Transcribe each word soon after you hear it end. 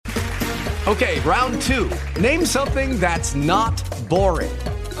Okay, round two. Name something that's not boring.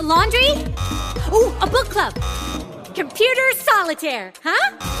 A laundry? Ooh, a book club. Computer solitaire,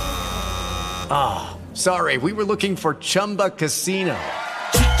 huh? Ah, sorry, we were looking for Chumba Casino.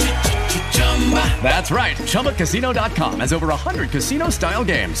 That's right, ChumbaCasino.com has over 100 casino-style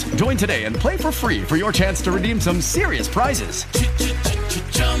games. Join today and play for free for your chance to redeem some serious prizes.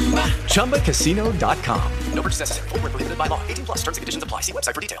 ChumbaCasino.com. No purchase necessary. Void where prohibited by law. 18 plus. Terms and conditions apply. See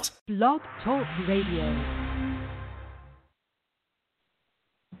website for details. Blog Talk Radio.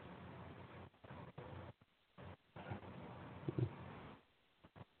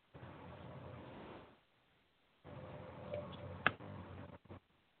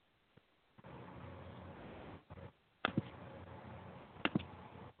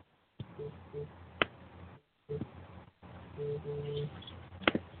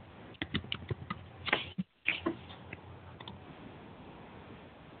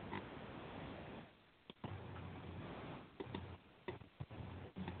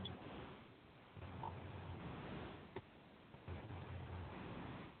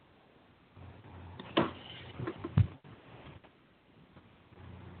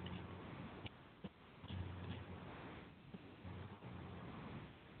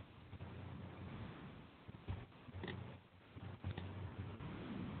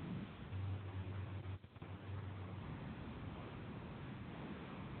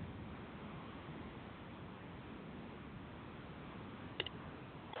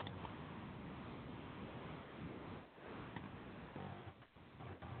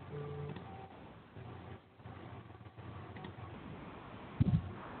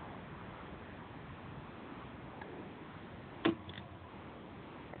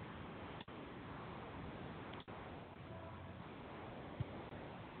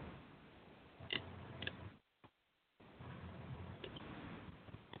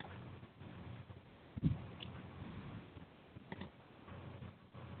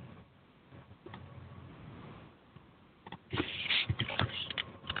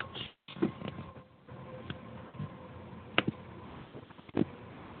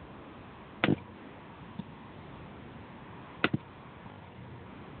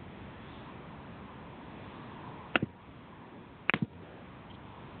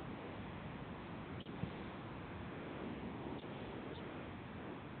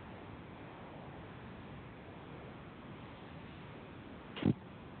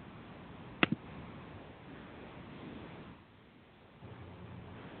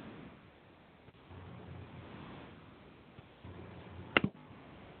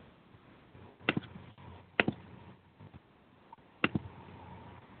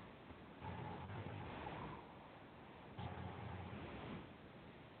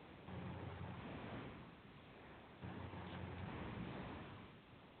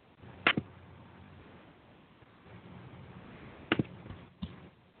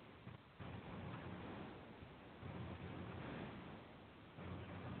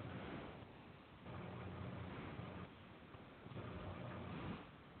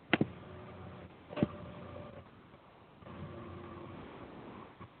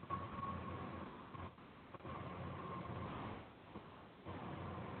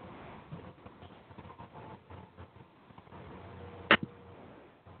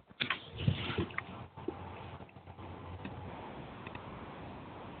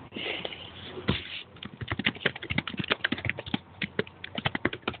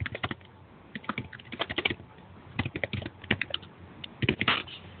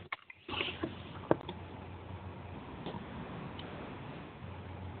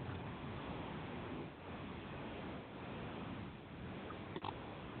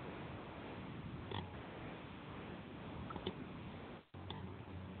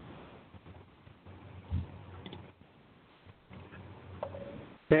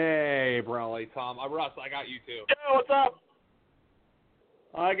 Hey, Brownlee, Tom. Russ, I got you too. Yeah, what's up?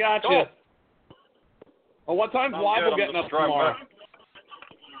 I got Cool. you. Well, what time's Weibel getting up tomorrow?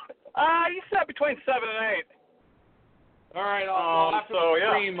 You said between 7 and 8. All right, after the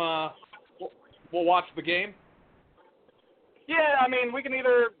stream, we'll watch the game. Yeah, I mean, we can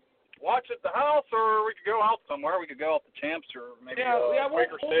either watch at the house or we could go out somewhere. We could go out to Champs or maybe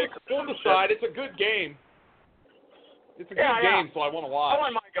Quaker Steak. We'll decide. It's a good game. It's a good game, so I want to watch. I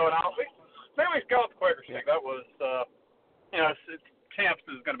wouldn't mind going out. Maybe we could go out to Quaker Steak. That was, Champs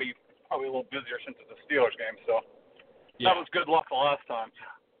is going to be probably a little busier since it's a Steelers game, so that was good luck the last time.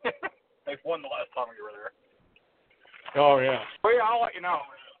 They won the last time we were there. Oh, yeah. But yeah, I'll let you know.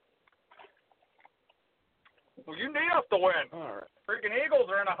 Well, you need us to win. All right. Freaking Eagles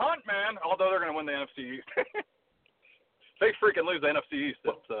are in a hunt, man. Although they're going to win the NFC East. They freaking lose the NFC East.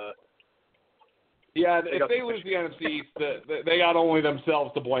 Yeah, if they lose the NFC East, they got only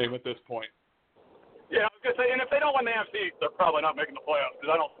themselves to blame at this point. Yeah, I was going to say, and if they don't win the NFC East, they're probably not making the playoffs because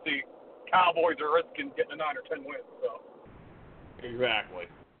I don't see Cowboys are risking getting a 9 or 10 wins. So. Exactly.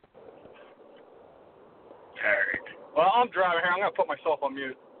 All right. Well, I'm driving here. I'm going to put myself on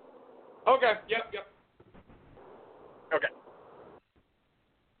mute. Okay. Yep. Okay.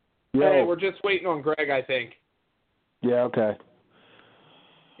 Yo. Hey, we're just waiting on Greg, I think. Yeah. Okay.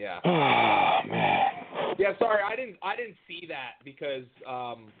 Yeah. Oh man. Yeah. Sorry, I didn't see that because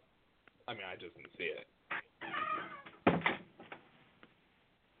I just didn't see it.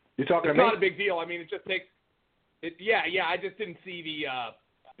 You talking it's to me? Not a big deal. I mean, it just takes. Yeah. I just didn't see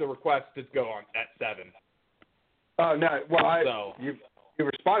the request to go on at 7. Oh no. Well, you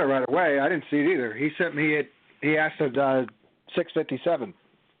responded right away. I didn't see it either. He sent me it. He asked at 6:57.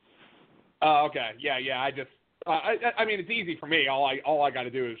 Oh, okay. Yeah. I just. I mean, it's easy for me. All I got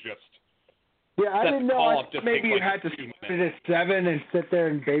to do is just. Yeah, I didn't know. Maybe you like had to start it at 7 and sit there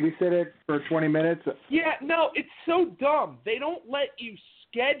and babysit it for 20 minutes. Yeah, no, it's so dumb. They don't let you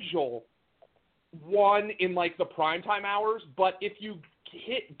schedule one in like the primetime hours, but if you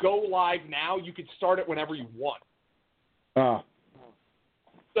hit go live now, you could start it whenever you want. Oh.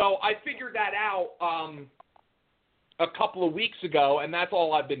 So I figured that out a couple of weeks ago, and that's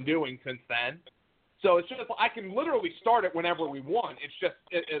all I've been doing since then. So it's just I can literally start it whenever we want. It's just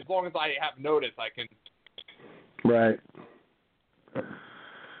as long as I have notice, I can. Right.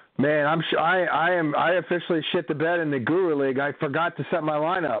 Man, I officially shit the bed in the Guru League. I forgot to set my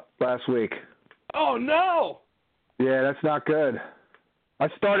lineup last week. Oh no. Yeah, that's not good. I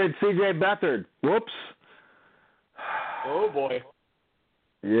started C.J. Beathard. Whoops. Oh boy.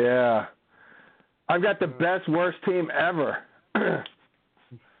 Yeah. I've got the best worst team ever.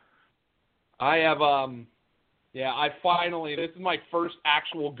 I have, this is my first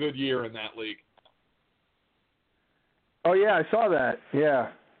actual good year in that league. Oh, yeah, I saw that. Yeah.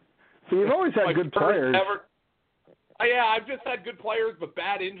 So you've always had good players. Yeah, I've just had good players, but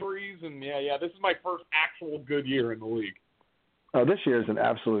bad injuries, and yeah, this is my first actual good year in the league. Oh, this year is an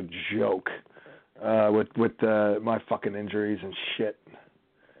absolute joke with my fucking injuries and shit.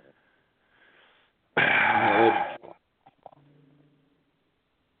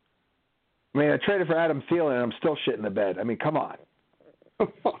 I mean, I traded for Adam Thielen, and I'm still shitting the bed. I mean, come on.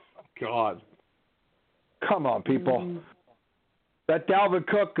 Oh, God. Come on, people. That Dalvin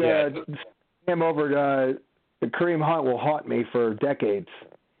Cook, him over Kareem Hunt will haunt me for decades.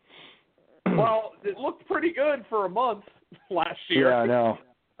 Well, it looked pretty good for a month last year. Yeah, I know.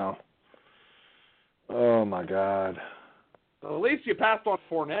 Oh, my God. Well, at least you passed on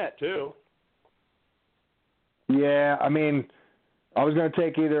Fournette, too. Yeah, I mean, I was going to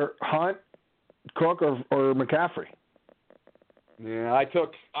take either Hunt, Cook, or McCaffrey. Yeah, I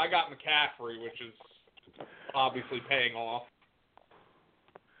got McCaffrey, which is obviously paying off.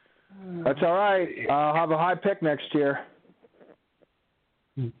 That's all right. I'll have a high pick next year.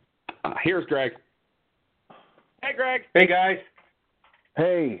 Here's Greg. Hey, Greg. Hey, guys.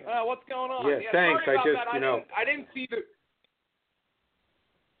 Hey. What's going on? Yeah, thanks. Sorry about that. I didn't see the.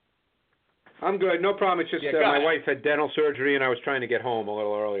 I'm good. No problem. It's just my wife had dental surgery, and I was trying to get home a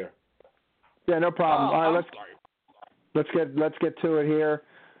little earlier. Yeah, no problem. All right, let's get to it here.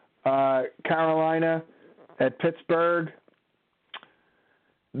 Carolina at Pittsburgh.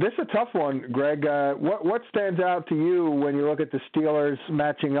 This is a tough one, Greg. What stands out to you when you look at the Steelers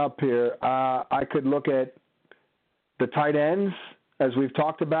matching up here? I could look at the tight ends, as we've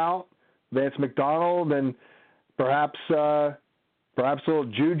talked about, Vance McDonald, and perhaps a little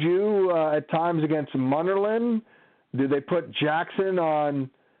Juju at times against Munnerlyn. Do they put Jackson on?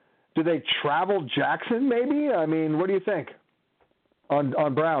 Do they travel Jackson? Maybe. I mean, what do you think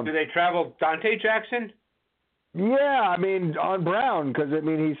on Brown? Do they travel Dante Jackson? Yeah, I mean on Brown because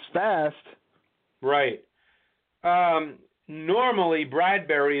he's fast. Right. Normally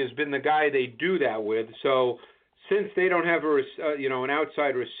Bradbury has been the guy they do that with. So since they don't have an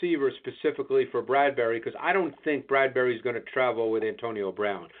outside receiver specifically for Bradbury, because I don't think Bradbury's going to travel with Antonio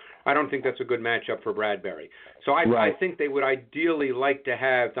Brown. I don't think that's a good matchup for Bradbury. So I think they would ideally like to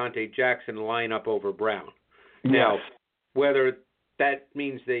have Dante Jackson line up over Brown. Yes. Now, whether that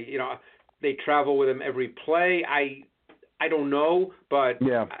means they travel with him every play, I don't know, but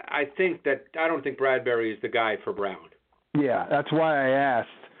I don't think Bradbury is the guy for Brown. Yeah, that's why I asked.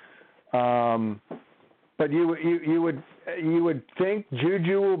 But you would think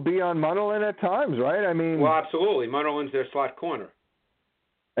Juju will be on Munnerlyn at times, right? I mean, well, absolutely. Munnerlyn's their slot corner.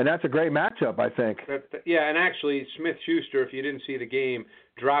 And that's a great matchup, I think. Yeah, and actually, Smith-Schuster, if you didn't see the game,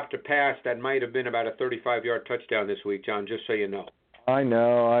 dropped a pass that might have been about a 35-yard touchdown this week, John, just so you know. I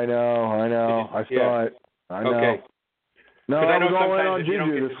know. I saw it. I know. Okay. No, I know was sometimes you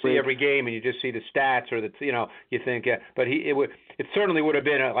don't get to see week. every game and you just see the stats or you think, but it certainly would have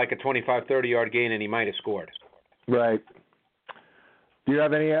been like a 25, 30-yard gain and he might have scored. Right. Do you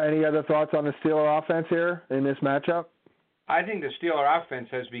have any other thoughts on the Steeler offense here in this matchup? I think the Steeler offense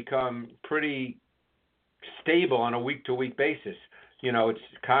has become pretty stable on a week-to-week basis. It's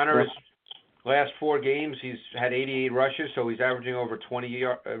Connor's last 4 games, he's had 88 rushes, so he's averaging over 20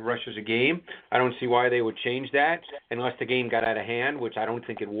 rushes a game. I don't see why they would change that unless the game got out of hand, which I don't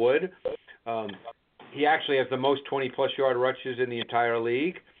think it would. He actually has the most 20-plus yard rushes in the entire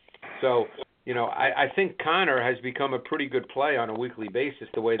league. So, I think Connor has become a pretty good play on a weekly basis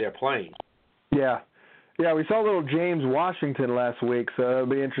the way they're playing. Yeah. Yeah, we saw little James Washington last week, so it'll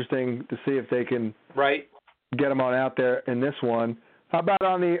be interesting to see if they can get him on out there in this one. How about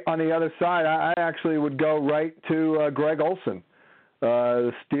on the other side? I actually would go right to Greg Olsen.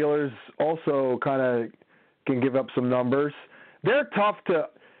 The Steelers also kind of can give up some numbers. They're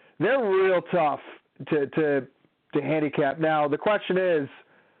real tough to handicap. Now the question is,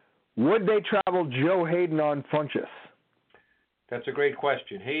 would they travel Joe Hayden on Funchess? That's a great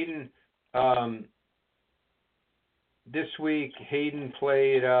question. Hayden, this week Hayden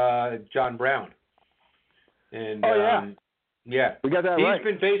played John Brown, and yeah, we got that He's right.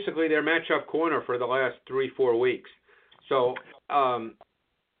 been basically their matchup corner for the last 3-4 weeks. So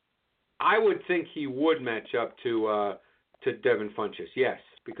I would think he would match up to Devin Funchess, yes,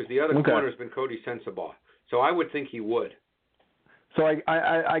 because the other corner has been Cody Sensabaugh. So I would think he would. So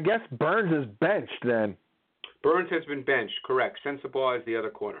I guess Burns is benched then. Burns has been benched, correct. Sensabaugh is the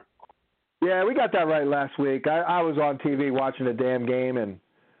other corner. Yeah, we got that right last week. I was on TV watching the damn game, and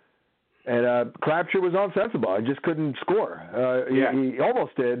Crabtree was on Sensabaugh. He just couldn't score. He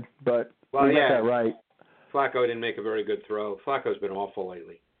almost did, but we got that right. Flacco didn't make a very good throw. Flacco's been awful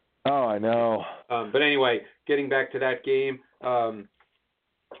lately. Oh, I know. But anyway, getting back to that game, the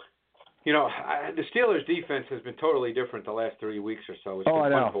Steelers' defense has been totally different the last 3 weeks or so. It's been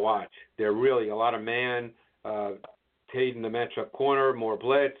fun to watch. They're really a lot of man, Hayden the matchup corner, more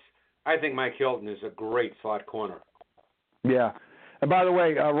blitz. I think Mike Hilton is a great slot corner. Yeah. And by the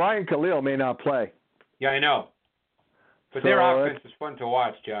way, Ryan Khalil may not play. Yeah, I know. But their offense is fun to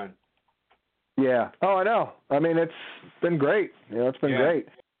watch, John. Yeah. Oh, I know. I mean, it's been great. It's been great.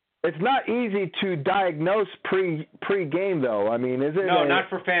 It's not easy to diagnose pre-game, though. I mean, is it? No, not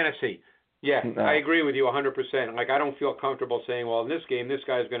for fantasy. Yeah, no. I agree with you 100%. Like, I don't feel comfortable saying, well, in this game, this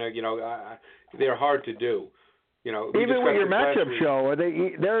guy's going to, they're hard to do. Even with your matchup show,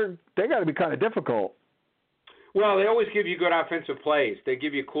 they got to be kind of difficult. Well, they always give you good offensive plays. They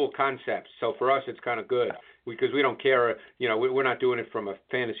give you cool concepts. So for us, it's kind of good because we don't care. We're not doing it from a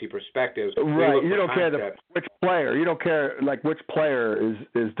fantasy perspective. Right. You don't care which player. You don't care which player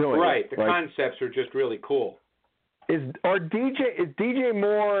is doing it. Right. The concepts are just really cool. Is DJ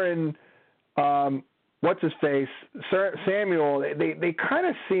Moore and what's his face Samuel? They kind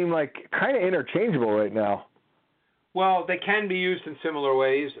of seem like kind of interchangeable right now. Well, they can be used in similar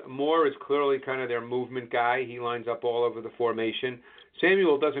ways. Moore is clearly kind of their movement guy. He lines up all over the formation.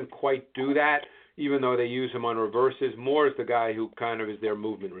 Samuel doesn't quite do that, even though they use him on reverses. Moore is the guy who kind of is their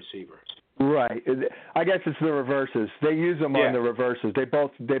movement receiver. Right. I guess it's the reverses. They use them on the reverses. They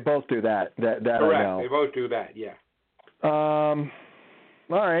both do that. That correct. I know. They both do that. Yeah. All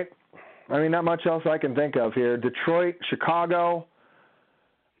right. I mean, not much else I can think of here. Detroit, Chicago.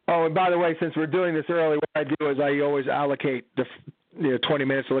 Oh, and by the way, since we're doing this early, what I do is I always allocate 20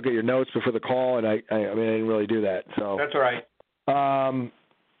 minutes to look at your notes before the call, and I didn't really do that. So that's all right.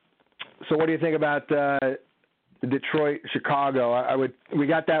 So what do you think about Detroit, Chicago? We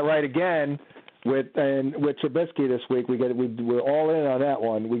got that right again with Trubisky this week. We're all in on that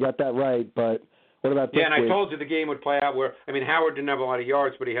one. We got that right, but what about this week? Yeah, and I told you the game would play out where Howard didn't have a lot of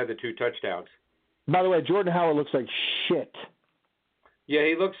yards, but he had the 2 touchdowns. By the way, Jordan Howard looks like shit. Yeah,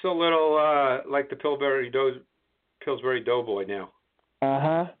 he looks a little like the Pillsbury Doughboy now.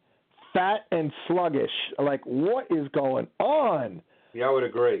 Uh-huh. Fat and sluggish. Like, what is going on? Yeah, I would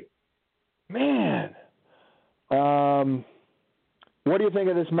agree. Man. What do you think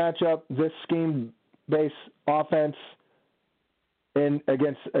of this matchup, this scheme-based offense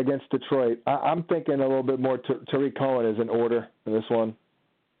against Detroit? I'm thinking a little bit more Tariq Cohen is in order in this one.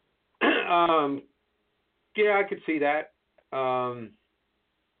 Yeah, I could see that.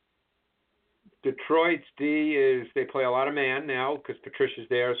 Detroit's D is they play a lot of man now because Patricia's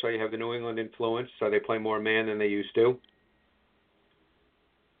there, so you have the New England influence, so they play more man than they used to.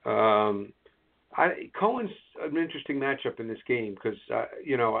 Cohen's an interesting matchup in this game because,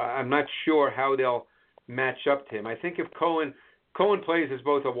 I'm not sure how they'll match up to him. I think if Cohen Cohen plays as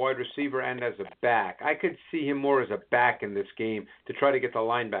both a wide receiver and as a back. I could see him more as a back in this game to try to get the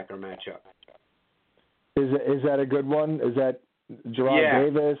linebacker matchup. Is that a good one? Is that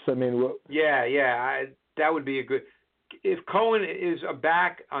Gerard Davis? I mean, that would be a good. If Cohen is a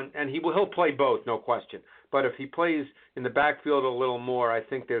back, and he'll play both, no question. But if he plays in the backfield a little more, I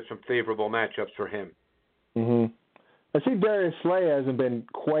think there's some favorable matchups for him. Mm-hmm. I see Darius Slay hasn't been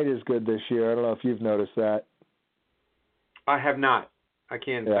quite as good this year. I don't know if you've noticed that. I have not. I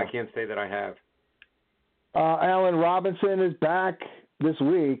can't say that I have. Allen Robinson is back this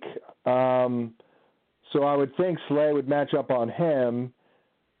week, so I would think Slay would match up on him.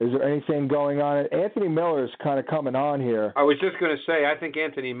 Is there anything going on? Anthony Miller is kind of coming on here. I was just going to say, I think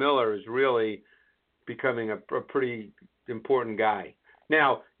Anthony Miller is really becoming a pretty important guy.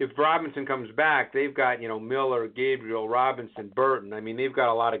 Now, if Robinson comes back, they've got, Miller, Gabriel, Robinson, Burton. I mean, they've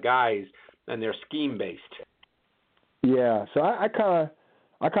got a lot of guys, and they're scheme-based. Yeah, so I kind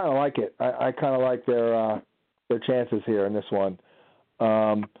of like it. I kind of like their chances here in this one.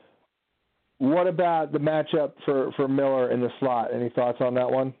 What about the matchup for Miller in the slot? Any thoughts on that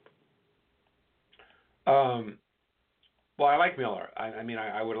one? Well, I like Miller.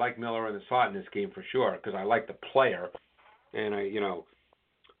 I would like Miller in the slot in this game for sure because I like the player, and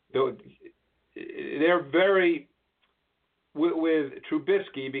they're very with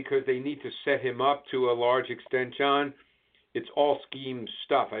Trubisky because they need to set him up to a large extent, John. It's all scheme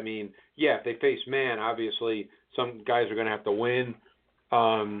stuff. I mean, if they face man, obviously some guys are going to have to win.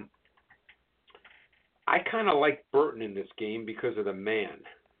 I kind of like Burton in this game because of the man.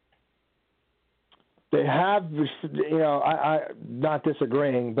 They have, I not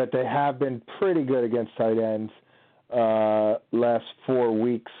disagreeing, but they have been pretty good against tight ends. Last 3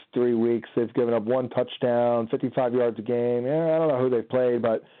 weeks, they've given up 1 touchdown, 55 yards a game. I don't know who they've played,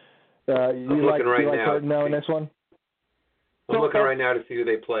 but you like Burton now in this one? I'm looking right now to see who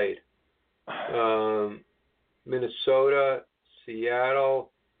they played. Minnesota,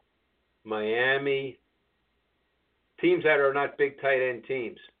 Seattle, Miami. Teams that are not big tight end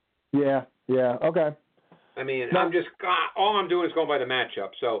teams. Yeah, okay. I mean, all I'm doing is going by the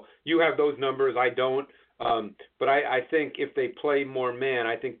matchup. So you have those numbers, I don't. But I think if they play more man,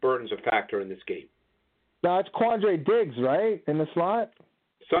 I think Burton's a factor in this game. Now, it's Quandre Diggs, right, in the slot?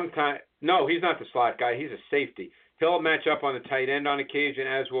 No, he's not the slot guy. He's a safety. He'll match up on the tight end on occasion,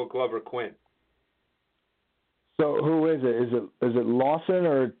 as will Glover Quinn. So who is it? Is it Lawson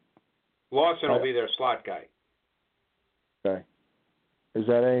or? Lawson will be their slot guy. Okay. Is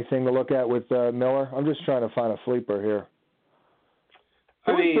that anything to look at with Miller? I'm just trying to find a sleeper here.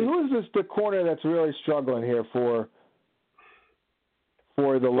 Who is the corner that's really struggling here for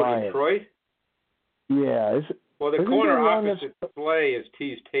the Lions? Detroit? Yeah. The corner opposite Slay is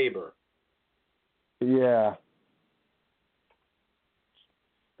Teez Tabor. Yeah.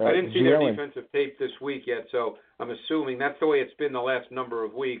 I didn't see their defensive tape this week yet, so I'm assuming that's the way it's been the last number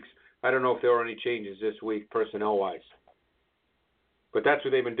of weeks. I don't know if there were any changes this week personnel-wise. But that's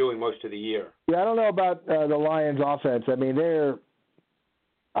what they've been doing most of the year. Yeah, I don't know about the Lions' offense. I mean,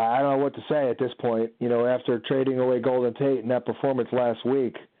 I don't know what to say at this point, after trading away Golden Tate in that performance last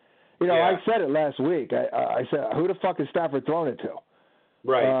week. I said it last week. I said, who the fuck is Stafford throwing it to?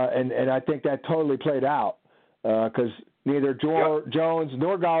 Right. And I think that totally played out because neither Jones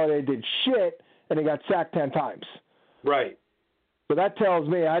nor Golladay did shit, and he got sacked 10 times. Right. So that tells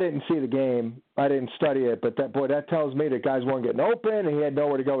me, I didn't see the game. I didn't study it, but that tells me that guys weren't getting open, and he had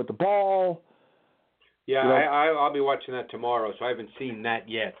nowhere to go with the ball. Yeah, I'll be watching that tomorrow, so I haven't seen that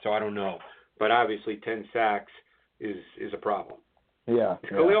yet, so I don't know. But obviously 10 sacks is a problem. Yeah. Is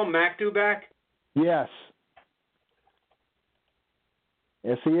Khalil Mack due back? Yes.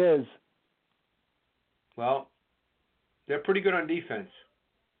 Yes, he is. Well, they're pretty good on defense.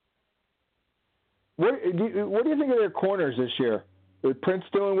 What do you think of their corners this year? Is Prince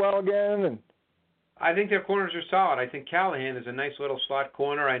doing well again? I think their corners are solid. I think Callahan is a nice little slot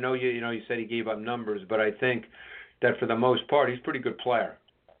corner. I know you said he gave up numbers, but I think that for the most part he's a pretty good player.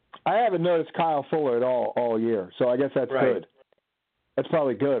 I haven't noticed Kyle Fuller at all year, so I guess that's good. That's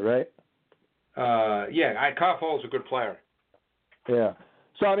probably good, right? Kyle Fuller's a good player. Yeah.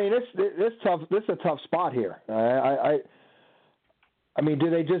 So I mean, this is a tough spot here. I mean,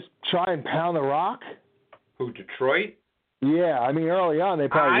 do they just try and pound the rock? Who, Detroit? Yeah, I mean, early on they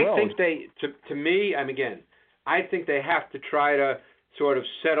probably will. I think to me, I think they have to try to sort of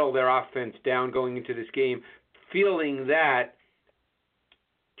settle their offense down going into this game, feeling that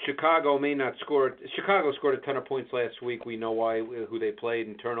Chicago may not score. Chicago scored a ton of points last week. We know why, who they played,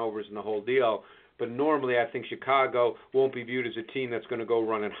 and turnovers and the whole deal. but normally I think Chicago won't be viewed as a team that's going to go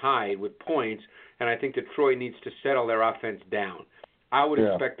run and hide with points, and I think Detroit needs to settle their offense down. I would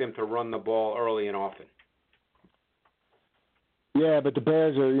expect them to run the ball early and often. Yeah, but the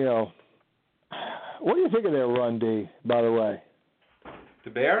Bears are, what do you think of their run, D, by the way?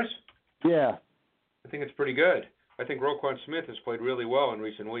 The Bears? Yeah. I think it's pretty good. I think Roquan Smith has played really well in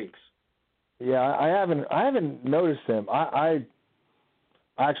recent weeks. Yeah, I haven't noticed him. I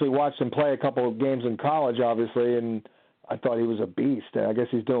actually watched him play a couple of games in college, obviously, and I thought he was a beast. I guess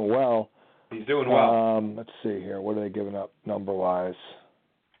he's doing well. He's doing well. Let's see here. What are they giving up number-wise?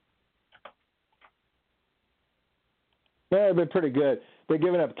 Yeah, they've been pretty good. They're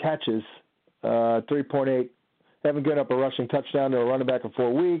giving up catches, 3.8. They haven't given up a rushing touchdown to a running back in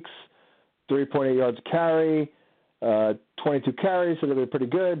 4 weeks, 3.8 yards a carry, 22 carries, so they're pretty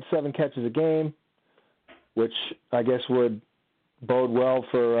good, 7 catches a game, which I guess would bode well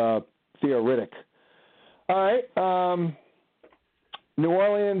for Theo Riddick. All right, New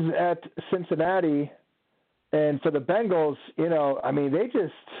Orleans at Cincinnati, and for the Bengals, they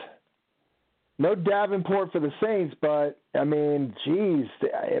just no Davenport for the Saints, but geez,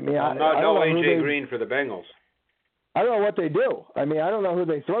 no A.J. Green for the Bengals. I don't know what they do. I don't know who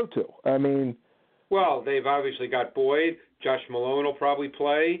they throw to. Well, they've obviously got Boyd. Josh Malone will probably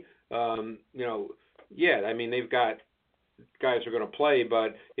play. They've got guys who are going to play,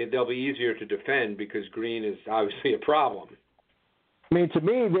 but they'll be easier to defend because Green is obviously a problem. To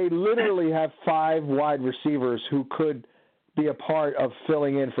me, they literally have 5 wide receivers who could be a part of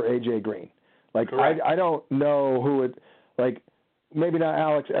filling in for A.J. Green. I don't know who would, maybe not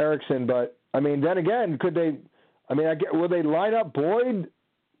Alex Erickson, but, then again, could they, will they line up Boyd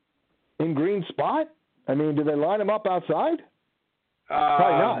in Green's spot? Do they line him up outside?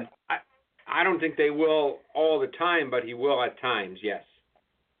 Probably not. I don't think they will all the time, but he will at times, yes.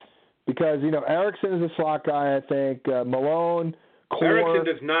 Because, Erickson is a slot guy, I think. Malone, Core. Erickson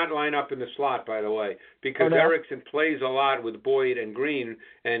does not line up in the slot, by the way, because Erickson plays a lot with Boyd and Green,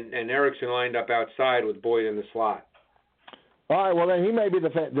 and Erickson lined up outside with Boyd in the slot. All right, well, then he may be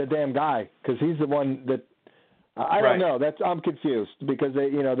the damn guy because he's the one that I don't know. I'm confused because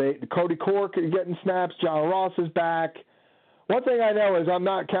they Cody Cork is getting snaps. John Ross is back. One thing I know is I'm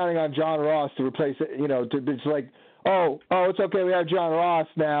not counting on John Ross to replace it. It's like, it's okay. We have John Ross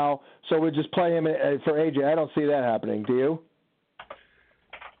now, so we'll just play him for AJ. I don't see that happening. Do you?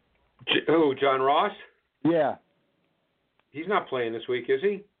 Who, John Ross? Yeah. He's not playing this week, is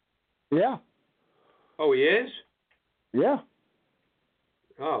he? Yeah. Oh, he is? Yeah.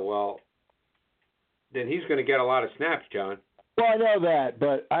 Oh, well, then he's going to get a lot of snaps, John. Well, I know that,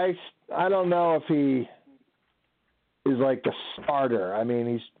 but I don't know if he is like the starter.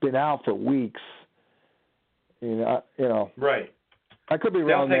 He's been out for weeks. Right. I could be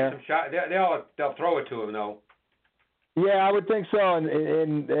wrong there. They'll take some shot. They'll throw it to him, though. Yeah, I would think so,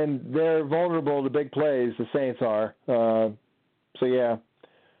 and they're vulnerable to big plays. The Saints are, so yeah.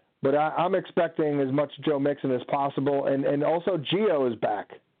 But I'm expecting as much Joe Mixon as possible, and also Gio is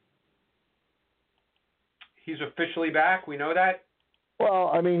back. He's officially back. We know that.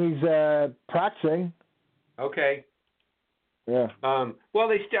 Well, he's practicing. Okay. Yeah. Well,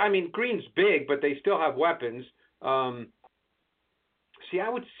 Green's big, but they still have weapons. I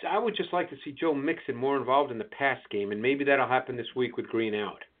would just like to see Joe Mixon more involved in the pass game, and maybe that'll happen this week with Green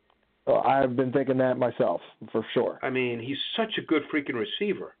out. Well, I've been thinking that myself, for sure. He's such a good freaking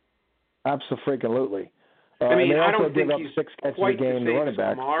receiver. Absolutely. I don't think he's 6 catches quite a game the to same running as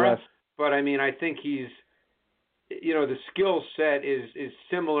back. Kamara, but I think he's, the skill set is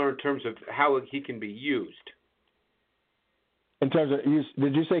similar in terms of how he can be used. In terms of use,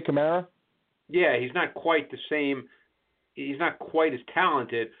 did you say Kamara? Yeah, he's not quite the same. He's not quite as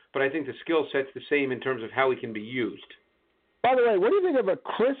talented, but I think the skill set's the same in terms of how he can be used. By the way, what do you think of a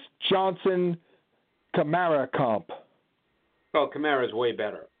Chris Johnson Kamara comp? Well, Kamara's way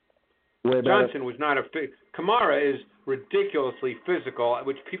better. Way better. Johnson was not Kamara is ridiculously physical,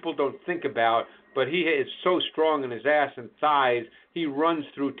 which people don't think about, but he is so strong in his ass and thighs, he runs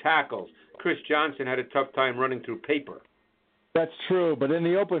through tackles. Chris Johnson had a tough time running through paper. That's true, but in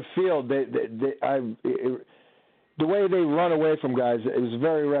the open field, the way they run away from guys is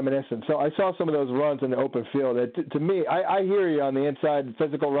very reminiscent. So I saw some of those runs in the open field. To me, I hear you on the inside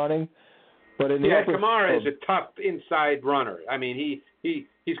physical running, but in the open Kamara field, is a tough inside runner.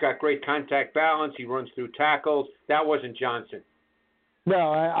 He's got great contact balance. He runs through tackles. That wasn't Johnson.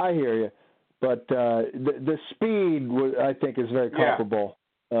 No, I hear you, but the speed I think is very comparable.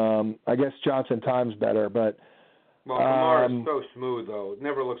 Yeah. I guess Johnson times better, but Kamara is so smooth though. It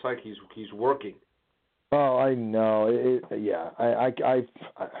never looks like he's working. Oh, I know.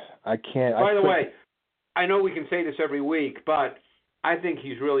 I can't. By the way, I know we can say this every week, but I think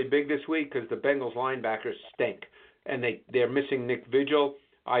he's really big this week because the Bengals linebackers stink, and they're missing Nick Vigil.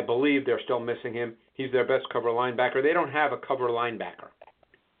 I believe they're still missing him. He's their best cover linebacker. They don't have a cover linebacker.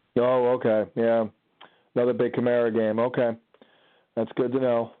 Oh, okay. Yeah. Another big Kamara game. Okay. That's good to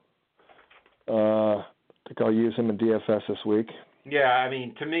know. I think I'll use him in DFS this week. Yeah, I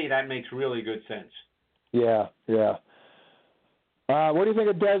mean, to me, that makes really good sense. Yeah. What do you think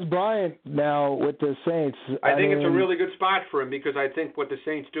of Dez Bryant now with the Saints? I think it's a really good spot for him because I think what the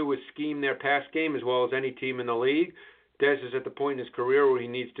Saints do is scheme their pass game as well as any team in the league. Dez is at the point in his career where he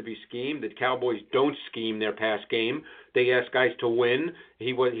needs to be schemed. The Cowboys don't scheme their pass game. They ask guys to win.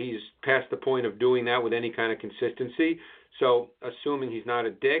 He's past the point of doing that with any kind of consistency. So assuming he's not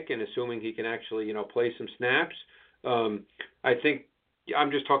a dick and assuming he can actually, play some snaps, I think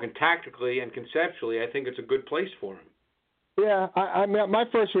I'm just talking tactically and conceptually. I think it's a good place for him. Yeah, I mean, my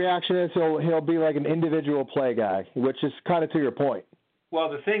first reaction is he'll be like an individual play guy, which is kind of to your point. Well,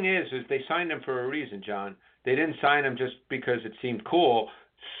 the thing is they signed him for a reason, John. They didn't sign him just because it seemed cool.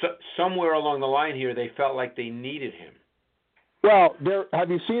 Somewhere along the line here, they felt like they needed him. Well,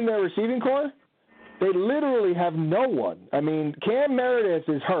 have you seen their receiving core? They literally have no one. I mean, Cam Meredith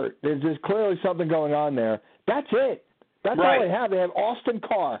is hurt. There's clearly something going on there. That's it. That's all they have. They have Austin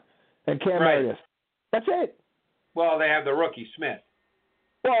Carr and Cam Meredith. That's it. Well, they have the rookie Smith.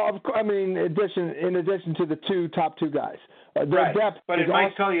 Well, I mean, in addition to the top two guys. Depth but it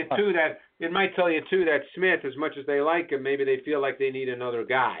might tell you too that Smith, as much as they like him, maybe they feel like they need another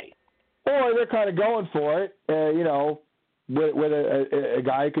guy. Or they're kind of going for it, with a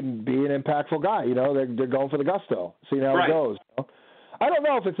guy who can be an impactful guy. They're going for the gusto. See how it goes. I don't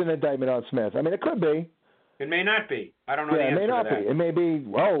know if it's an indictment on Smith. I mean, it could be. It may not be. I don't know the answer to that. It may not be.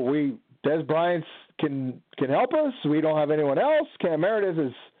 It may be. Dez Bryant can help us. We don't have anyone else. Cam Meredith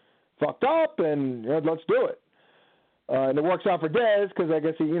is fucked up, and let's do it. And it works out for Dez because I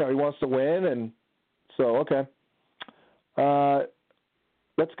guess he wants to win, and so okay.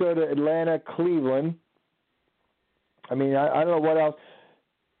 Let's go to Atlanta, Cleveland. I mean, I don't know what else.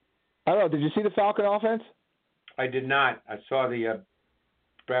 I don't know. Did you see the Falcon offense? I did not. I saw the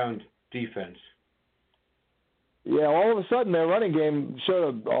Browns defense. Yeah, all of a sudden their running game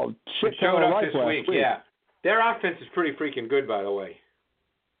showed a shit ton of life this week. Yeah, their offense is pretty freaking good, by the way.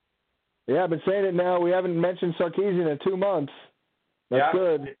 Yeah, I've been saying it now. We haven't mentioned Sarkisian in 2 months. That's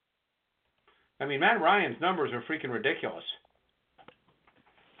good. I mean, Matt Ryan's numbers are freaking ridiculous.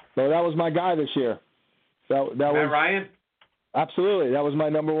 So that was my guy this year. That Matt Ryan? Absolutely. That was my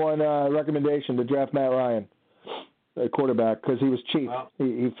number one recommendation to draft Matt Ryan, the quarterback, because he was cheap. Well,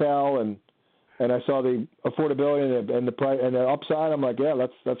 he fell, and I saw the affordability and the price and the upside. I'm like, yeah,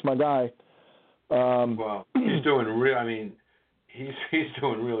 that's my guy. Well, he's doing he's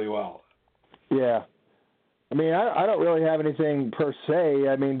doing really well. Yeah. I mean, I don't really have anything per se.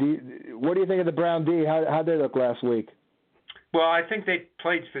 I mean, what do you think of the Brown D? How'd they look last week? Well, I think they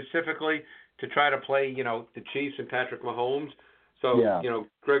played specifically to try to play, the Chiefs and Patrick Mahomes. So,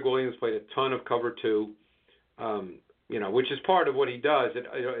 Greg Williams played a ton of cover 2, which is part of what he does.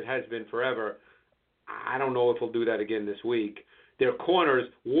 It has been forever. I don't know if he'll do that again this week. Their corners,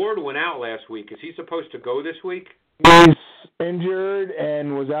 Ward went out last week. Is he supposed to go this week? He's injured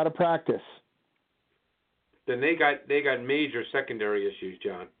and was out of practice. Then they got major secondary issues,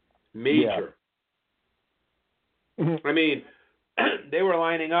 John. Major. Yeah. I mean, they were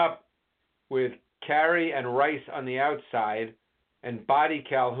lining up with Carey and Rice on the outside and Body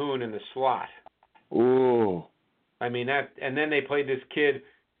Calhoun in the slot. Ooh. I mean, and then they played this kid,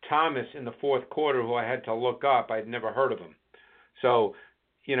 Thomas, in the fourth quarter, who I had to look up. I'd never heard of him. So,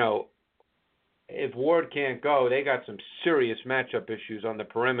 if Ward can't go, they got some serious matchup issues on the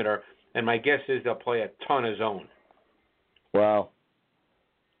perimeter, and my guess is they'll play a ton of zone. Wow.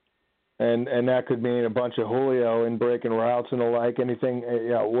 And that could mean a bunch of Julio in breaking routes and the like. Anything?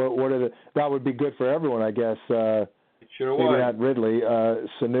 That would be good for everyone, I guess. It sure would. Maybe not Ridley.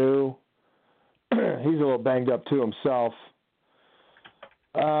 Sanu, he's a little banged up too himself.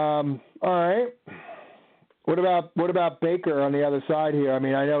 All right. What about Baker on the other side here? I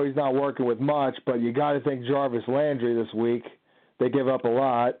mean, I know he's not working with much, but you got to think Jarvis Landry this week. They give up a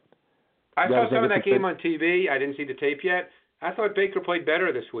lot. I saw some of that game on TV. I didn't see the tape yet. I thought Baker played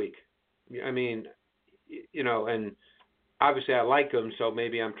better this week. I mean, and obviously I like him, so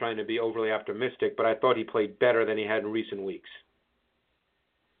maybe I'm trying to be overly optimistic, but I thought he played better than he had in recent weeks.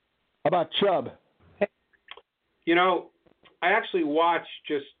 How about Chubb? I actually watched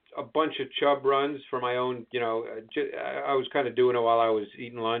just a bunch of Chubb runs for my own, I was kind of doing it while I was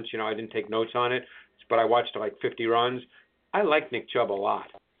eating lunch. I didn't take notes on it, but I watched like 50 runs. I like Nick Chubb a lot.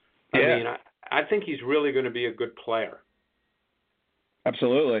 Yeah. I mean, I think he's really going to be a good player.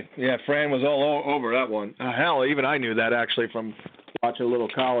 Absolutely. Yeah, Fran was all over that one. Hell, even I knew that actually from watching a little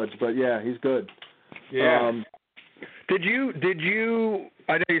college. But yeah, he's good. Yeah. Did you?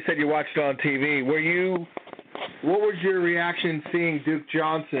 I know you said you watched it on TV. What was your reaction seeing Duke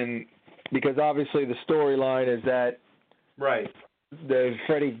Johnson? Because obviously the storyline is that right. The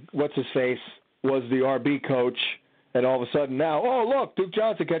Freddie what's his face was the RB coach, and all of a sudden now, oh look, Duke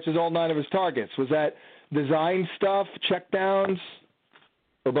Johnson catches all 9 of his targets. Was that design stuff, checkdowns?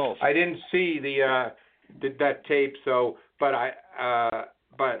 Or both? I didn't see that tape, but I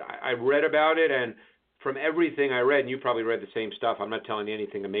read about it, and from everything I read, and you probably read the same stuff. I'm not telling you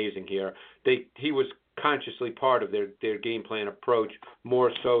anything amazing here. He was consciously part of their game plan approach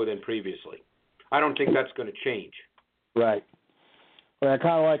more so than previously. I don't think that's going to change. Right. Well, I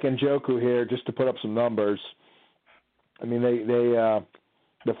kind of like Njoku here, just to put up some numbers. I mean, the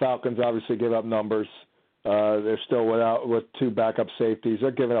Falcons obviously give up numbers. They're still with 2 backup safeties.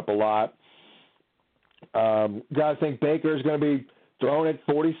 They're giving up a lot. Got to think Baker's going to be thrown it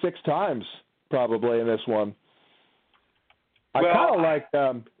 46 times probably in this one. I kind of like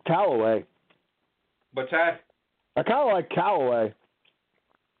Callaway. What's that? I kind of like Callaway.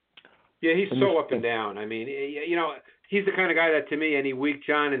 Yeah, he's so up and down. I mean, he's the kind of guy that to me any week,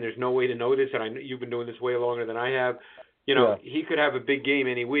 John, and there's no way to know this, and I know you've been doing this way longer than I have. He could have a big game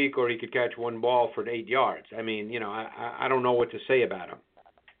any week, or he could catch one ball for 8 yards. I mean, I don't know what to say about him.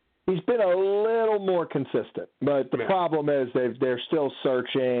 He's been a little more consistent, but the problem is they're still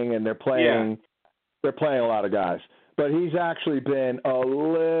searching and they're playing a lot of guys. But he's actually been a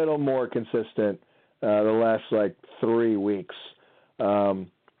little more consistent the last 3 weeks. That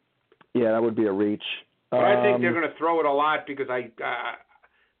would be a reach. But I think they're going to throw it a lot because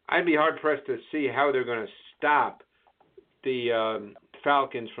I'd be hard pressed to see how they're going to stop the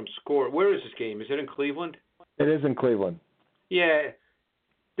Falcons from score. Where is this game? Is it in Cleveland? It is in Cleveland. Yeah.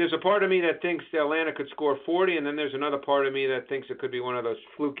 There's a part of me that thinks Atlanta could score 40, and then there's another part of me that thinks it could be one of those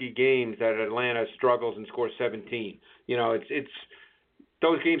fluky games that Atlanta struggles and scores 17. It's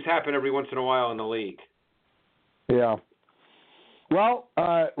those games happen every once in a while in the league. Yeah. Well,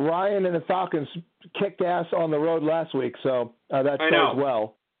 Ryan and the Falcons kicked ass on the road last week, so that goes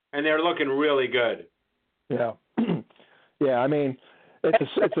well. And they're looking really good. Yeah. Yeah, I mean,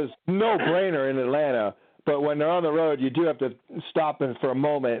 it's a no-brainer in Atlanta, but when they're on the road, you do have to stop them for a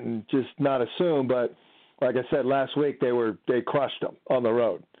moment and just not assume. But like I said, last week they crushed them on the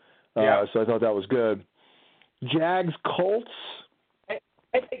road. So I thought that was good. Jags Colts. Hey,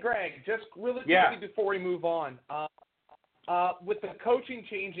 Greg, just really quickly before we move on, with the coaching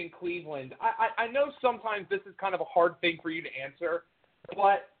change in Cleveland, I know sometimes this is kind of a hard thing for you to answer,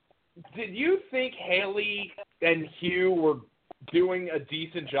 but did you think Haley and Hugh were doing a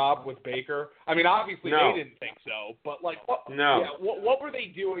decent job with Baker? I mean, obviously they didn't think so, but what were they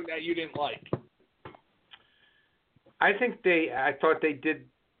doing that you didn't like? I thought that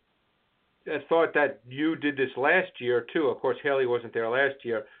you did this last year too. Of course, Haley wasn't there last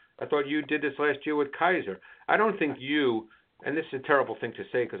year. I thought you did this last year with Kaiser. I don't think you, and this is a terrible thing to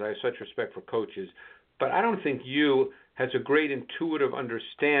say because I have such respect for coaches, but I don't think you has a great intuitive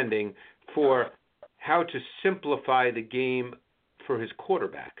understanding for how to simplify the game for his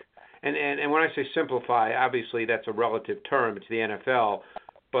quarterback. And when I say simplify, obviously that's a relative term. It's the NFL.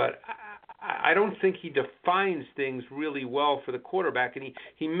 But I don't think he defines things really well for the quarterback, and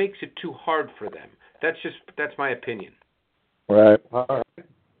he makes it too hard for them. That's my opinion. Right. I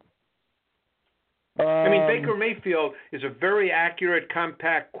mean, Baker Mayfield is a very accurate,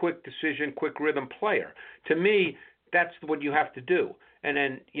 compact, quick decision, quick rhythm player. To me, that's what you have to do. And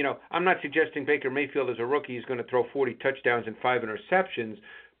then, I'm not suggesting Baker Mayfield as a rookie is going to throw 40 touchdowns and 5 interceptions,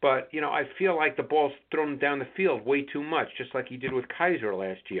 but, I feel like the ball's thrown down the field way too much, just like he did with Kaiser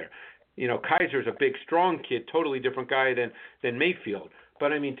last year. Kaiser's a big, strong kid, totally different guy than Mayfield.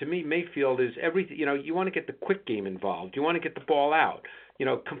 But, I mean, to me, Mayfield is everything. You want to get the quick game involved. You want to get the ball out.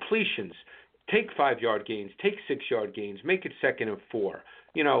 Completions. Take 5-yard gains. Take 6-yard gains. Make it 2nd and 4.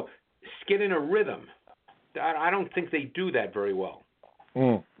 Get in a rhythm. I don't think they do that very well.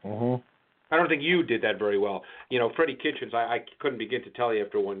 Mm-hmm. I don't think you did that very well. Freddie Kitchens, I couldn't begin to tell you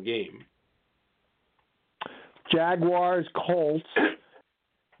after one game. Jaguars, Colts.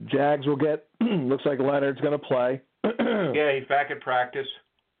 Jags will get, looks like Leonard's going to play. Yeah, he's back at practice.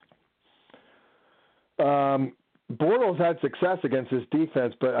 Bortles had success against this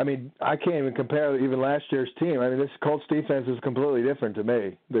defense, but, I mean, I can't even compare even last year's team. I mean, this Colts defense is completely different to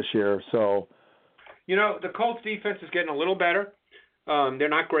me this year. So, you know, the Colts defense is getting a little better. They're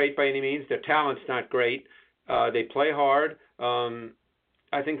not great by any means. Their talent's not great. They play hard.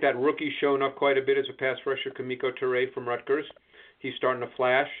 I think that rookie's shown up quite a bit as a pass rusher, Kamiko Toure from Rutgers. He's starting to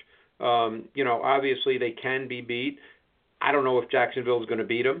flash. You know, obviously they can be beat. I don't know if Jacksonville is going to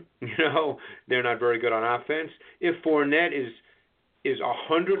beat them. You know, they're not very good on offense. If Fournette is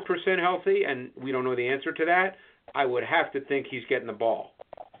 100% healthy, and we don't know the answer to that, I would have to think he's getting the ball.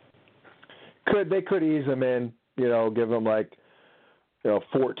 They could ease him in, you know, give him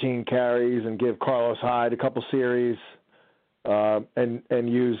 14 carries and give Carlos Hyde a couple series, and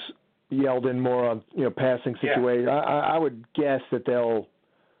use Yeldon more on, you know, passing situations. Yeah. I would guess that they'll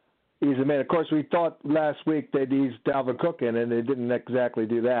ease him in. Of course, we thought last week they'd ease Dalvin Cook in, and they didn't exactly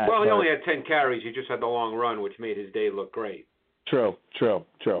do that. Well, he only had 10 carries. He just had the long run, which made his day look great. True.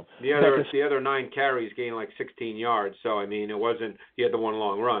 The other 9 carries gained like 16 yards. So, I mean, it wasn't – he had the one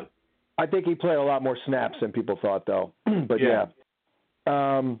long run. I think he played a lot more snaps than people thought, though. But, yeah.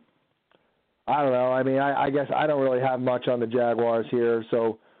 I don't know. I mean, I guess I don't really have much on the Jaguars here,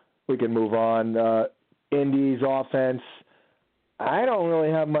 so we can move on. Indy's offense – I don't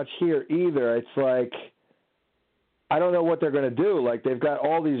really have much here either. It's like I don't know what they're going to do. Like, they've got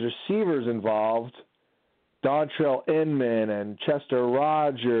all these receivers involved, Dontrell Inman and Chester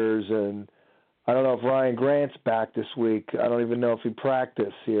Rogers, and I don't know if Ryan Grant's back this week. I don't even know if he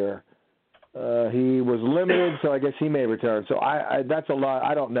practiced here. He was limited, so I guess he may return. So that's a lot.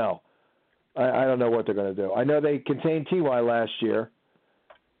 I don't know. I don't know what they're going to do. I know they contained T.Y. last year.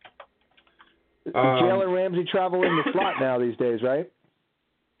 Jalen Ramsey travel in the slot now these days, right?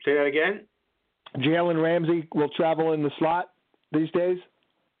 Say that again? Jalen Ramsey will travel in the slot these days?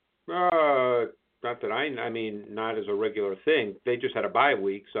 Not that I mean, not as a regular thing. They just had a bye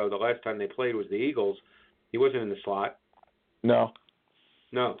week, so the last time they played was the Eagles. He wasn't in the slot. No.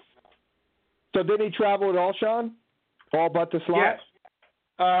 So did he travel at all, Sean? All but the slot? Yes.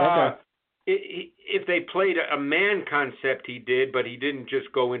 Okay. If they played a man concept, he did, but he didn't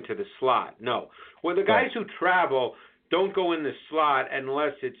just go into the slot. No. Well, the guys who travel don't go in the slot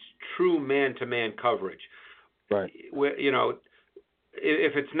unless it's true man-to-man coverage. Right. You know,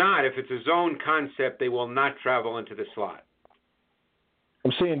 if it's a zone concept, they will not travel into the slot.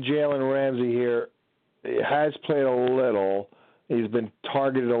 I'm seeing Jalen Ramsey here. He has played a little. He's been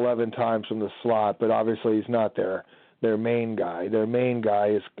targeted 11 times from the slot, but obviously he's not their main guy. Their main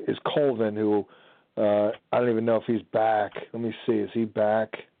guy is Colvin, who I don't even know if he's back. Let me see. Is he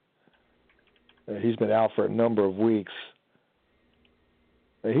back? He's been out for a number of weeks.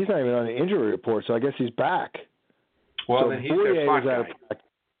 He's not even on the injury report, so I guess he's back. Well, so then he's their slot guy.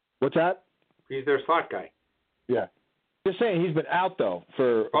 What's that? He's their slot guy. Yeah. Just saying, he's been out though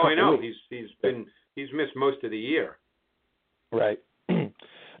for. I know. Weeks. He's missed most of the year. Right.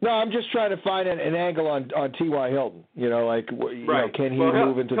 No, I'm just trying to find an angle on T.Y. Hilton. You know, like, can he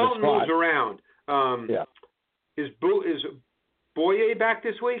move into the Hilton spot? Hilton moves around. Yeah. Is Boye back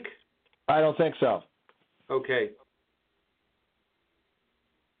this week? I don't think so. Okay.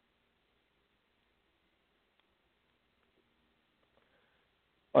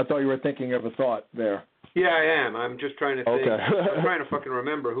 I thought you were thinking of a thought there. Yeah, I am. I'm just trying to think. Okay. I'm trying to fucking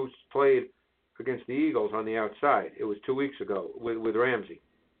remember who's played against the Eagles on the outside. It was 2 weeks ago with Ramsey.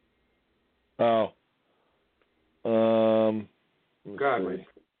 Oh. God,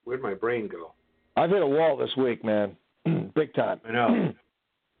 where'd my brain go? I've hit a wall this week, man. Big time. I know.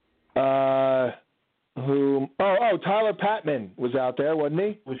 Tyler Patman was out there, wasn't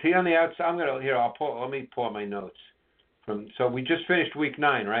he? Was he on the outside? Let me pull up my notes. So we just finished week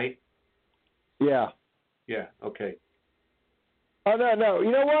 9, right? Yeah. Yeah, okay. Oh, no.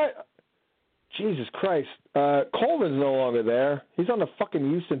 You know what? Jesus Christ. Coleman's no longer there. He's on the fucking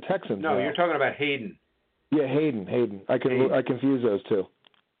Houston Texans. No, now. You're talking about Hayden. Yeah, Hayden. I confuse those two.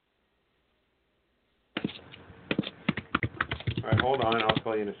 All right, hold on. I'll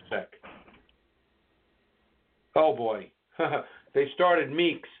tell you in a sec. Oh, boy. They started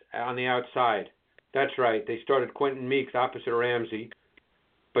Meeks on the outside. That's right. They started Quentin Meeks opposite Ramsey.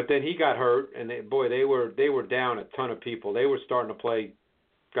 But then he got hurt, and they were down a ton of people. They were starting to play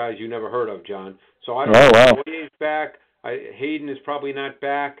guys you never heard of, John. So I don't know if Boye's back. Hayden is probably not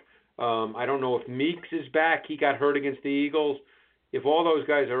back. I don't know if Meeks is back. He got hurt against the Eagles. If all those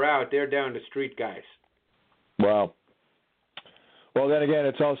guys are out, they're down to street guys. Wow. Well, then again,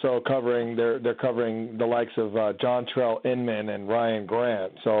 it's also covering they're covering the likes of Dontrell Inman and Ryan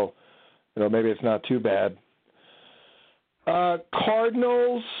Grant. So, maybe it's not too bad.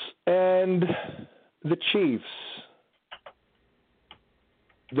 Cardinals and the Chiefs.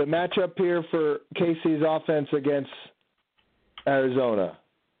 the matchup here for KC's offense against Arizona.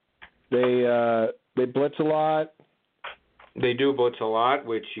 They blitz a lot. They do blitz a lot,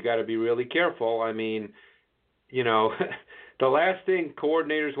 which you got to be really careful. I mean, you know, the last thing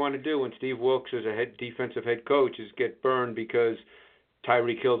coordinators want to do when Steve Wilks is a defensive head coach is get burned because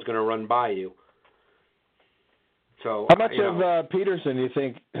Tyreek Hill's going to run by you. So how much of Peterson do you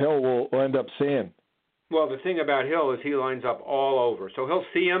think Hill will end up seeing? Well, the thing about Hill is he lines up all over. So he'll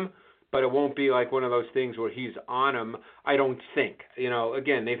see him, but it won't be like one of those things where he's on him, I don't think. You know,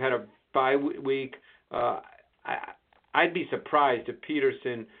 again, they've had a bye week. I'd be surprised if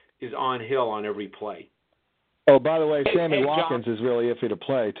Peterson is on Hill on every play. Oh, by the way, Sammy Watkins is really iffy to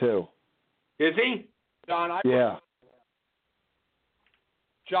play, too. Is he? John, I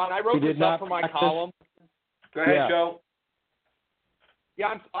wrote this up for my column. Go ahead, Joe.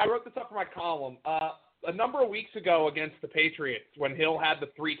 Yeah, I wrote this up for my column. A number of weeks ago against the Patriots, when Hill had the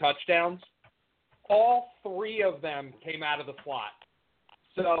 3 touchdowns, all 3 of them came out of the slot.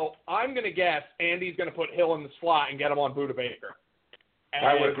 So I'm going to guess Andy's going to put Hill in the slot and get him on Budda Baker. And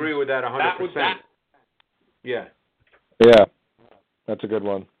I would agree with that 100%. Yeah. Yeah, that's a good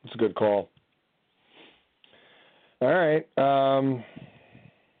one. It's a good call. All right.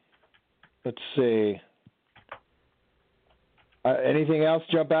 Let's see. Anything else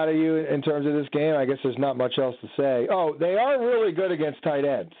jump out at you in terms of this game? I guess there's not much else to say. Oh, they are really good against tight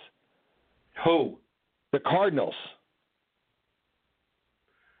ends. Who? The Cardinals.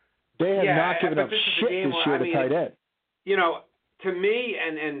 They have not given up shit this year to tight end. You know, to me,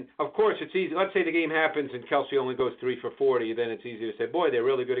 and of course it's easy. Let's say the game happens and Kelsey only goes 3 for 40, then it's easy to say, boy, they're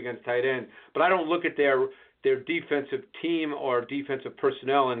really good against tight end. But I don't look at their defensive team or defensive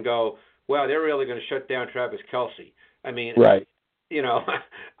personnel and go, well, they're really going to shut down Travis Kelsey. I mean, right. You know,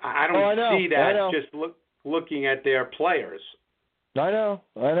 I don't see that just looking at their players. I know.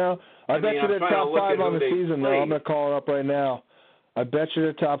 I bet you they're top 5 on the season, though. I'm going to call it up right now. I bet you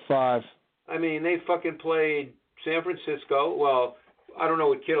they're top 5. I mean, they fucking played San Francisco. Well, I don't know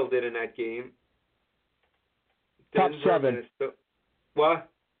what Kittle did in that game. Top 7. What?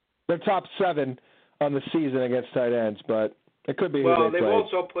 They're top 7 on the season against tight ends, but it could be well, who they they've played.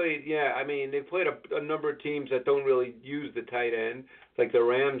 also played, I mean, they've played a number of teams that don't really use the tight end. Like the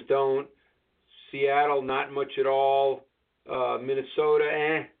Rams don't. Seattle, not much at all.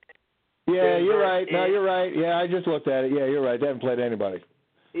 Minnesota, Yeah, you're right. No, you're right. Yeah, I just looked at it. Yeah, you're right. They haven't played anybody.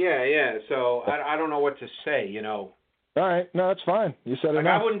 Yeah. So I don't know what to say, you know. All right. No, that's fine. You said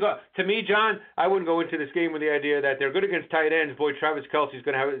enough. I wouldn't go. To me, John, I wouldn't go into this game with the idea that they're good against tight ends. Boy, Travis Kelsey's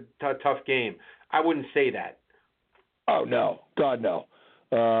going to have a tough game. I wouldn't say that. Oh, no. God, no.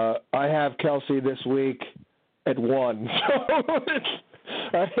 I have Kelsey this week at 1.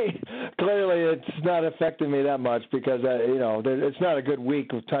 So clearly it's not affecting me that much because, it's not a good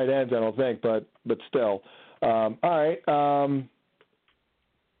week with tight ends, I don't think, but still. All right.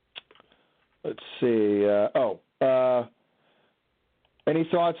 Let's see. Any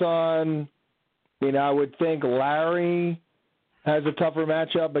thoughts on, I would think Larry has a tougher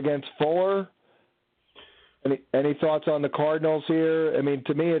matchup against Fuller. Any thoughts on the Cardinals here? I mean,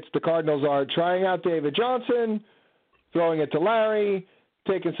 to me, it's the Cardinals are trying out David Johnson, throwing it to Larry,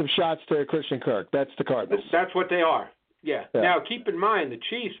 taking some shots to Christian Kirk. That's the Cardinals. That's what they are. Yeah. Now, keep in mind, the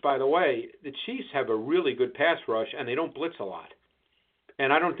Chiefs, by the way, have a really good pass rush, and they don't blitz a lot.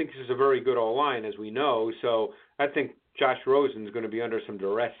 And I don't think this is a very good O-line, as we know. So I think Josh Rosen's going to be under some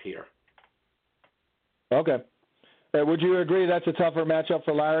duress here. Okay. Would you agree that's a tougher matchup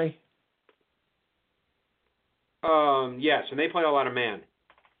for Larry? Yes, and they play a lot of man.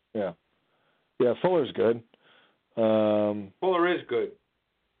 Yeah. Yeah, Fuller's good. Fuller is good.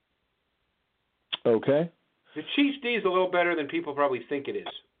 Okay. The Chiefs' D is a little better than people probably think it is.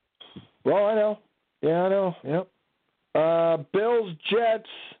 Well, I know. Yeah, I know. Yep. Bills, Jets.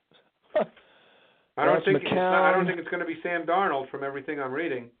 I don't think it's going to be Sam Darnold from everything I'm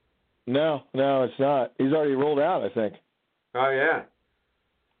reading. No, it's not. He's already ruled out, I think. Oh yeah.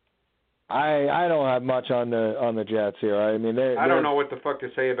 I don't have much on the Jets here. I mean, I don't know what the fuck to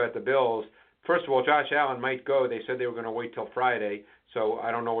say about the Bills. First of all, Josh Allen might go. They said they were going to wait till Friday, so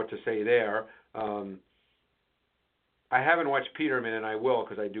I don't know what to say there. I haven't watched Peterman, and I will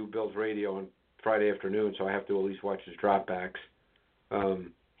because I do Bills radio on Friday afternoon, so I have to at least watch his dropbacks.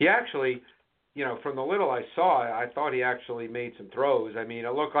 He actually, from the little I saw, I thought he actually made some throws. I mean,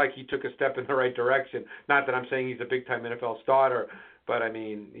 it looked like he took a step in the right direction. Not that I'm saying he's a big-time NFL starter, but, I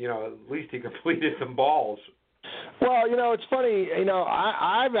mean, at least he completed some balls. Well, it's funny.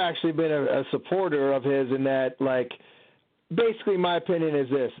 I've actually been a supporter of his in that, like, basically my opinion is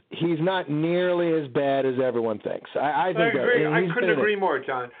this: he's not nearly as bad as everyone thinks. I think agree. I couldn't agree more,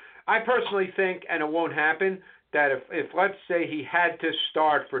 John. I personally think, and it won't happen, that if let's say he had to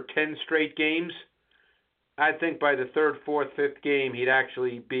start for 10 straight games, I think by the third, fourth, fifth game, he'd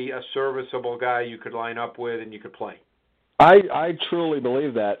actually be a serviceable guy you could line up with and you could play. I truly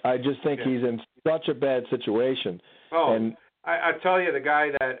believe that. I just think he's in such a bad situation. Oh, and I tell you, the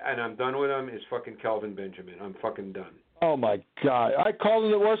guy that, and I'm done with him, is fucking Kelvin Benjamin. I'm fucking done. Oh, my God. I called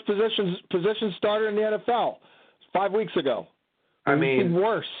him the worst position starter in the NFL 5 weeks ago. I mean, the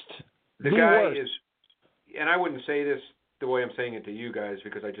worst. The guy is, and I wouldn't say this the way I'm saying it to you guys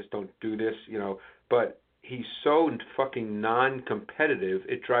because I just don't do this, but he's so fucking non-competitive,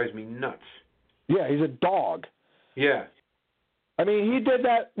 it drives me nuts. Yeah, he's a dog. Yeah. I mean, he did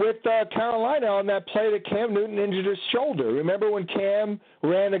that with Carolina on that play that Cam Newton injured his shoulder. Remember when Cam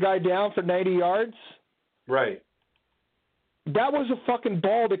ran the guy down for 90 yards? Right. That was a fucking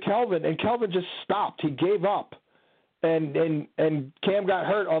ball to Kelvin, and Kelvin just stopped. He gave up, and Cam got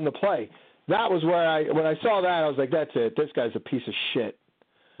hurt on the play. That was where when I saw that, I was like, that's it. This guy's a piece of shit.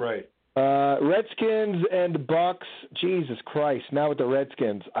 Right. Redskins and Bucks, Jesus Christ. Now with the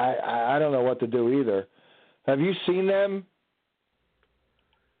Redskins, I don't know what to do either. Have you seen them?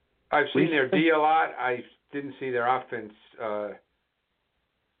 I've seen their D a lot. I didn't see their offense. I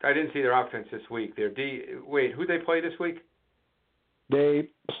didn't see their offense this week. Their D. Wait, who they play this week? They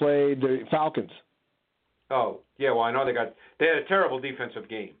played the Falcons. Oh, yeah. Well, I know they had a terrible defensive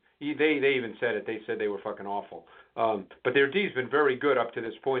game. They even said it. They said they were fucking awful. But their D's been very good up to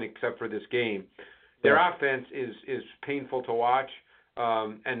this point, except for this game. Their offense is painful to watch.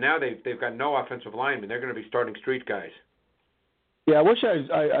 And now they've got no offensive linemen. They're going to be starting street guys. Yeah, I wish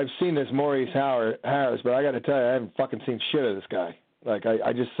I've seen this Maurice Harris, but I got to tell you, I haven't fucking seen shit of this guy. Like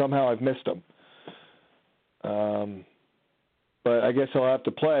I just somehow I've missed him. But I guess he'll have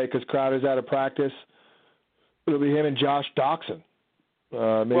to play because Crowder's out of practice. It'll be him and Josh Doxson.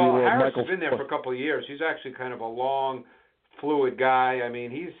 Maybe Harris has been there for a couple of years. He's actually kind of a long, fluid guy. I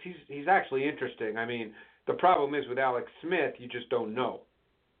mean, he's actually interesting. I mean, the problem is with Alex Smith, you just don't know.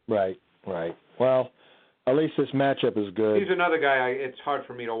 Right. Well, at least this matchup is good. He's another guy it's hard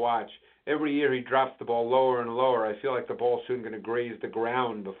for me to watch. Every year he drops the ball lower and lower. I feel like the ball's soon going to graze the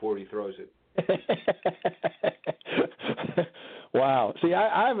ground before he throws it. Wow. See,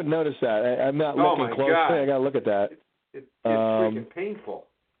 I haven't noticed that. I'm not looking closely. God. I got to look at that. It's freaking painful.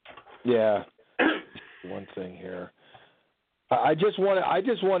 Yeah. One thing here. I just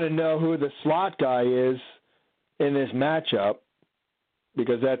want to know who the slot guy is in this matchup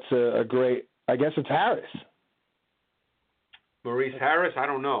because that's a great. I guess it's Harris. Maurice Harris? I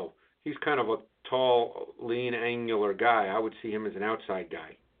don't know. He's kind of a tall, lean, angular guy. I would see him as an outside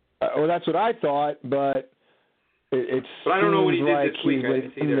guy. Well, that's what I thought, but it's. But I don't know what he did like this week. I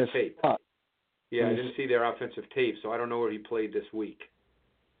didn't see their tape. Spot. Yeah, I didn't see their offensive tape, so I don't know where he played this week.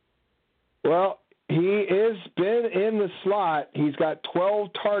 Well, he has been in the slot. He's got 12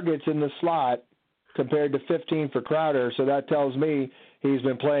 targets in the slot compared to 15 for Crowder, so that tells me he's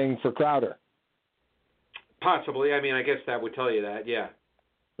been playing for Crowder. Possibly. I mean, I guess that would tell you that, yeah.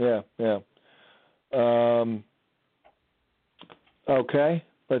 Yeah. Okay,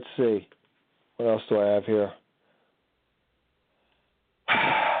 let's see. What else do I have here?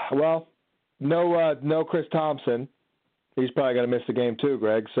 Well, no Chris Thompson. He's probably going to miss the game too,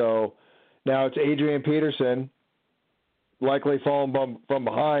 Greg. So now it's Adrian Peterson, likely falling from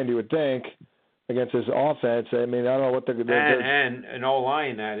behind, you would think, against his offense. I mean, I don't know what they're and an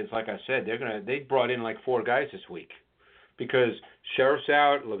O-line that is, like I said, they brought in like 4 guys this week because Sheriff's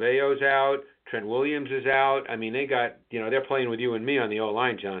out, Leveo's out, Trent Williams is out. I mean, they got they're playing with you and me on the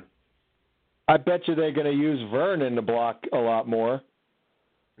O-line, John. I bet you they're going to use Vernon to block a lot more.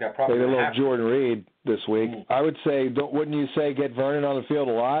 Yeah, probably. Maybe a little Jordan Reed this week. I would say, wouldn't you say get Vernon on the field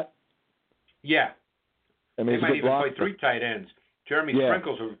a lot? Yeah. I mean, they might even play 3 tight ends. Jeremy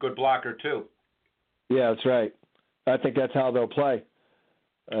Sprinkle's a good blocker too. Yeah, that's right. I think that's how they'll play.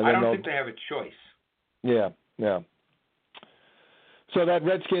 I don't think they have a choice. Yeah. So that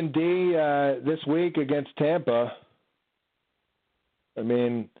Redskin D this week against Tampa, I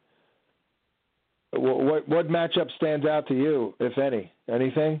mean, what matchup stands out to you, if any?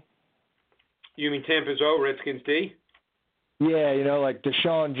 Anything? You mean Tampa's O, Redskins D? Yeah, like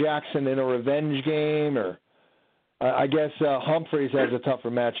Deshaun Jackson in a revenge game, or I guess Humphreys has a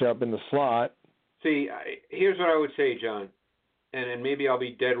tougher matchup in the slot. See, here's what I would say, John, and maybe I'll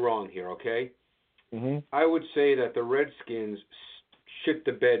be dead wrong here, okay? Mm-hmm. I would say that the Redskins shit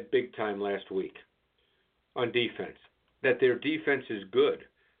the bed big time last week on defense, that their defense is good.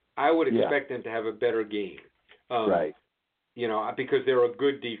 I would expect them to have a better game. Right. because they're a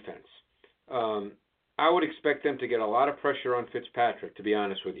good defense. I would expect them to get a lot of pressure on Fitzpatrick, to be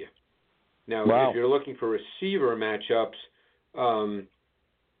honest with you. Now, if you're looking for receiver matchups,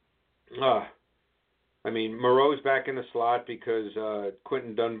 Moreau's back in the slot because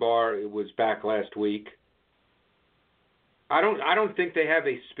Quinton Dunbar was back last week. I don't think they have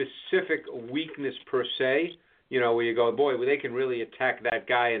a specific weakness per se, where you go, boy, they can really attack that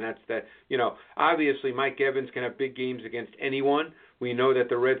guy, and that's that. Obviously Mike Evans can have big games against anyone. We know that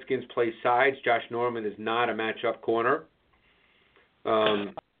the Redskins play sides. Josh Norman is not a matchup corner. How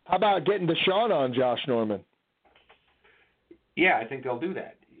about getting Deshaun on Josh Norman? Yeah, I think they'll do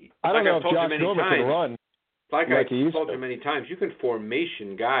that. I don't know if Josh Norman can run. Like I told you many times, you can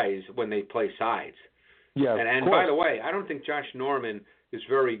formation guys when they play sides. Yeah, and by the way, I don't think Josh Norman is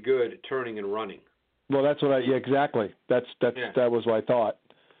very good at turning and running. Well, that's what exactly. That was what I thought.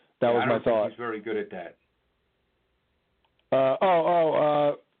 That was my thought. I don't think he's very good at that.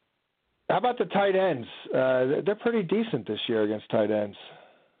 How about the tight ends? They're pretty decent this year against tight ends.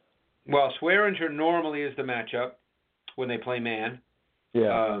 Well, Swearinger normally is the matchup when they play man.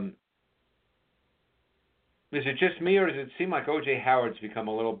 Yeah. Is it just me, or does it seem like O.J. Howard's become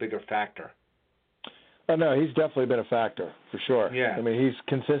a little bigger factor? Oh, no, he's definitely been a factor, for sure. Yeah. I mean, he's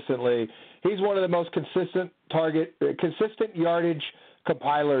one of the most consistent yardage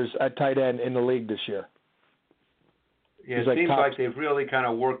compilers at tight end in the league this year. Yeah, it seems like they've really kind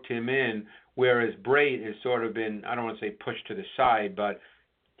of worked him in, whereas Brait has sort of been, I don't want to say pushed to the side, but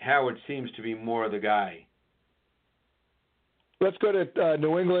Howard seems to be more the guy. Let's go to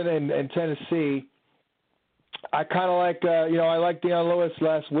New England and Tennessee. I kind of like, I liked Deion Lewis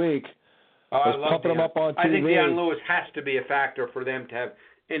last week. Oh, I love pumping him up on TV. I think Deion Lewis has to be a factor for them to have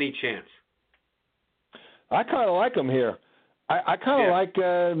any chance. I kind of like him here. I kind of like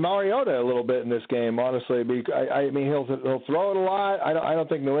Mariota a little bit in this game, honestly. I mean, he'll throw it a lot. I don't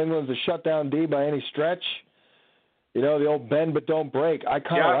think New England's a shutdown D by any stretch. The old bend but don't break. I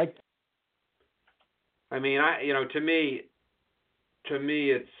kind of like. I mean, to me,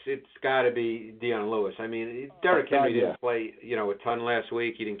 it's got to be Deion Lewis. I mean, Derrick Henry didn't play, a ton last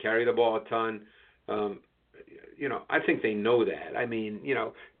week. He didn't carry the ball a ton. I think they know that. I mean,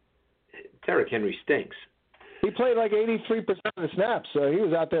 Derrick Henry stinks. He played like 83% of the snaps, so he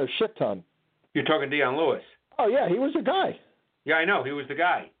was out there a shit ton. You're talking Deion Lewis? Oh, yeah, he was the guy. Yeah, I know. He was the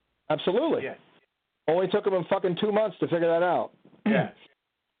guy. Absolutely. Yeah. Only took him fucking 2 months to figure that out. Yeah.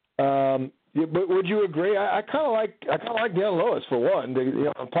 But would you agree? I kind of like Deion Lewis for one.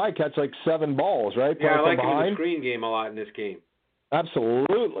 Probably catch like 7 balls, right? Yeah, I like him in the screen game a lot in this game.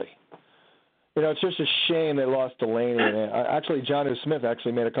 Absolutely. It's just a shame they lost Delaney. Actually, Jonnu Smith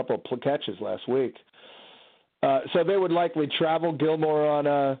actually made a couple of catches last week. So they would likely travel Gilmore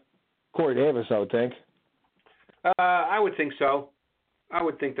on Corey Davis, I would think. I would think so. I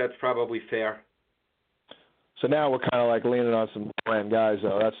would think that's probably fair. So now we're kind of like leaning on some brand guys,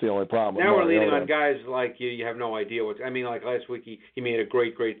 though. That's the only problem. Now we're leaning on guys like you have no idea what's. I mean, like last week he made a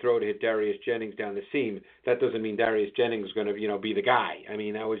great throw to hit Darius Jennings down the seam. That doesn't mean Darius Jennings is going to be the guy. I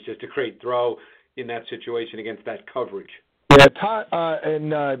mean, that was just a great throw in that situation against that coverage. Yeah,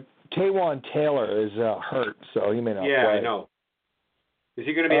 and Taywan Taylor is hurt, so he may not play. Yeah, I know. Is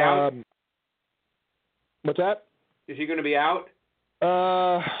he going to be out? What's that? Is he going to be out?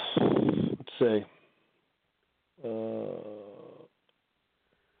 Let's see.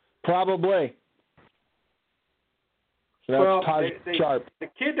 Probably. So that's Sharp. The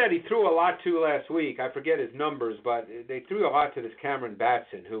kid that he threw a lot to last week, I forget his numbers, but they threw a lot to this Cameron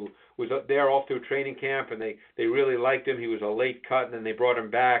Batson, who was there all through training camp, and they really liked him. He was a late cut, and then they brought him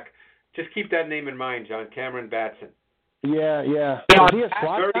back. Just keep that name in mind, John. Cameron Batson. Yeah. Is he a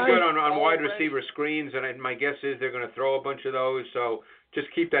slot very guy? Good on wide receiver screens, and my guess is they're going to throw a bunch of those, so just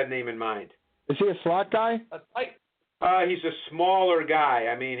keep that name in mind. Is he a slot guy? He's a smaller guy.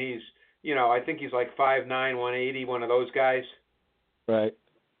 I mean, he's, I think he's like 5'9", 180, one of those guys. Right.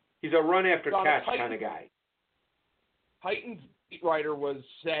 He's a run-after-catch kind of guy. Titans beat writer was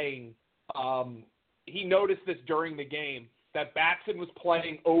saying he noticed this during the game, that Batson was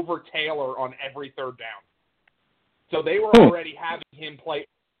playing over Taylor on every third down. So they were already having him play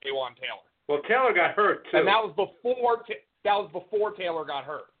Taywan Taylor. Well, Taylor got hurt, too. And that was before Taylor got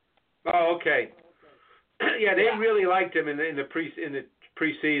hurt. Oh, okay. Yeah, they really liked him in the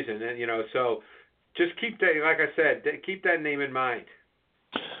preseason, and so just keep that. Like I said, keep that name in mind.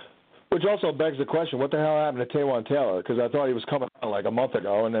 Which also begs the question: what the hell happened to Taywan Taylor? Because I thought he was coming out like a month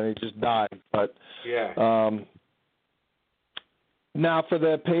ago, and then he just died. But yeah. Now for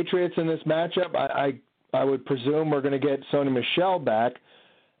the Patriots in this matchup, I would presume we're going to get Sony Michel back,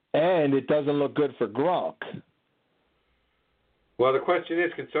 and it doesn't look good for Gronk. Well, the question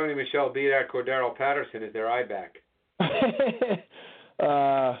is, can Sony Michel beat out Cordero Patterson as their eye back?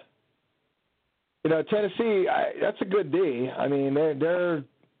 Tennessee, that's a good D. I mean, they're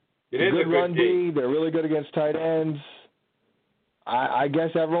it is good a good run D. They're really good against tight ends. I guess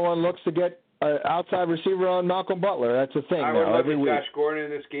everyone looks to get an outside receiver on Malcolm Butler. That's a thing I now. would look every at week. Josh Gordon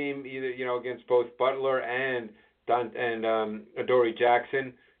in this game, either against both Butler and Adoree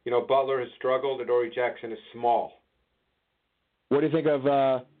Jackson. Butler has struggled. Adoree Jackson is small. What do you think of?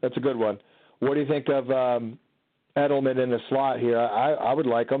 That's a good one. What do you think of Edelman in the slot here? I would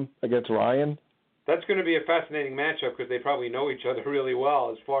like him against Ryan. That's going to be a fascinating matchup because they probably know each other really well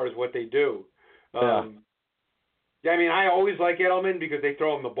as far as what they do. I mean, I always like Edelman because they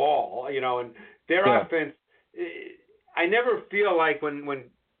throw him the ball, and their offense. I never feel like when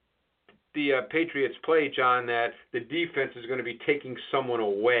the Patriots play, John, that the defense is going to be taking someone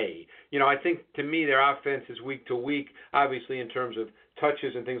away. I think to me their offense is week to week, obviously in terms of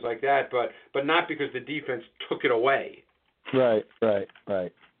touches and things like that, but not because the defense took it away. Right.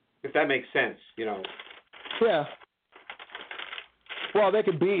 If that makes sense, Yeah. Well, they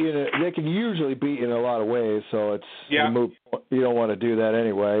can beat you. They can usually beat you in a lot of ways, so it's you don't want to do that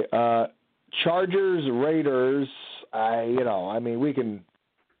anyway. Chargers, Raiders. We can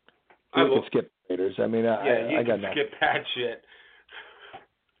skip Raiders. I mean, I got nothing. Skip that shit.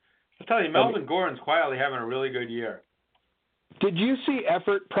 I'll tell you, Melvin Gordon's quietly having a really good year. Did you see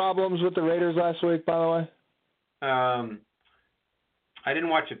effort problems with the Raiders last week, by the way? I didn't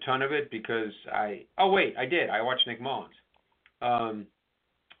watch a ton of it because I did. I watched Nick Mullins.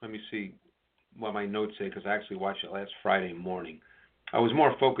 Let me see what my notes say because I actually watched it last Friday morning. I was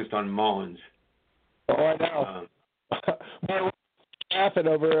more focused on Mullins. Oh, I know. We were laughing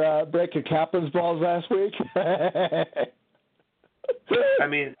over breaking Kaplan's balls last week. I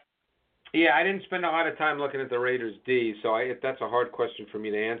mean, I didn't spend a lot of time looking at the Raiders D, so that's a hard question for me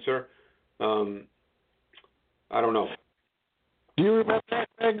to answer. I don't know. Do you remember that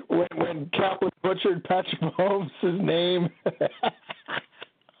thing when Kaplan butchered Patrick Mahomes' name?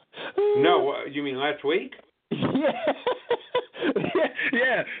 No, you mean last week? Yeah.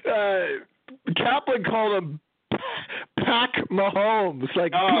 Kaplan called him Pack Mahomes.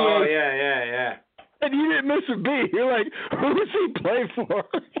 Like, oh, yeah. And you didn't miss a beat. You're like, who does he play for?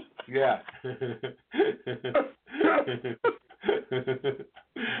 Yeah.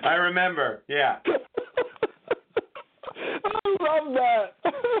 I remember, yeah. I love that.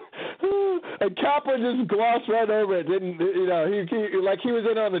 And Kaplan just glossed right over it. Didn't he like he was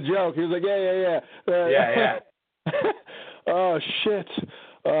in on the joke. He was like, yeah. Oh shit.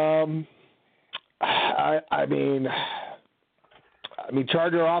 I mean,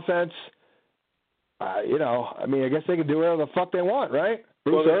 Charger offense. I guess they can do whatever the fuck they want, right?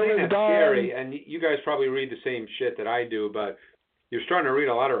 Well, the thing that's scary, and you guys probably read the same shit that I do, but you're starting to read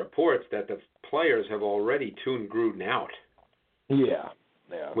a lot of reports that the players have already tuned Gruden out. Yeah.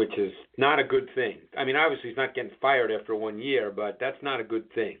 Which is not a good thing. I mean, obviously he's not getting fired after 1 year, but that's not a good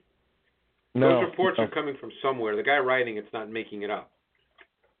thing. Those reports are coming from somewhere. The guy writing it's not making it up.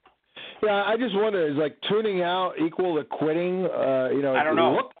 Yeah, I just wonder, is like tuning out equal to quitting? I don't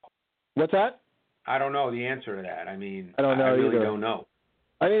know. What's that? I don't know the answer to that. I mean, I don't know. I really either. don't know.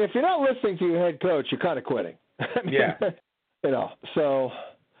 I mean, if you're not listening to your head coach, you're kind of quitting. Yeah. So,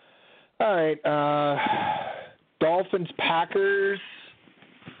 all right. Dolphins, Packers.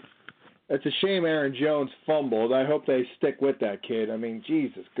 It's a shame Aaron Jones fumbled. I hope they stick with that kid. I mean,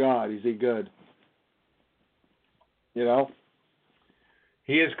 Jesus God, is he good?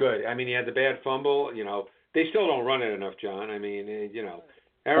 He is good. I mean, he had the bad fumble. They still don't run it enough, John. I mean,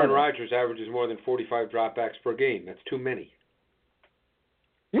 Aaron Rodgers averages more than 45 dropbacks per game. That's too many.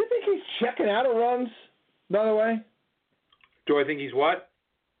 You think he's checking out of runs, by the way? Do I think he's what?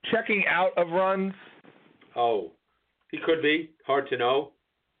 Checking out of runs. Oh, he could be. Hard to know.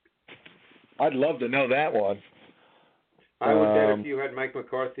 I'd love to know that one. I would bet if you had Mike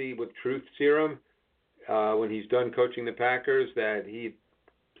McCarthy with truth serum when he's done coaching the Packers that he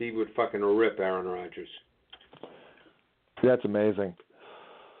would fucking rip Aaron Rodgers. That's amazing.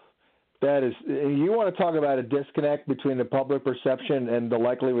 That is, you want to talk about a disconnect between the public perception and the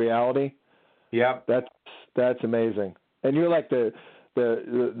likely reality? Yeah. That's amazing. And you're like the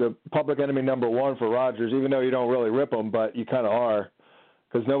public enemy number one for Rodgers, even though you don't really rip him, but you kind of are,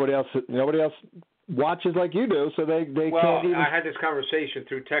 because nobody else watches like you do, so they can't even. I had this conversation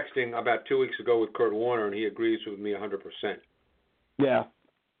through texting about 2 weeks ago with Kurt Warner, and he agrees with me 100%. Yeah.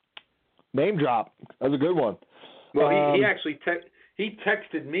 Name drop. That was a good one. Well, he actually he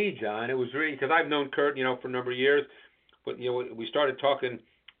texted me, John. It was really because I've known Kurt, for a number of years, but we started talking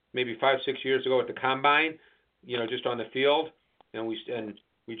maybe 5-6 years ago at the Combine, just on the field, and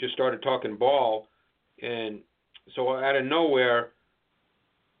we just started talking ball, and so out of nowhere,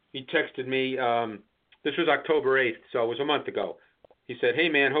 he texted me. This was October 8th, so it was a month ago. He said, "Hey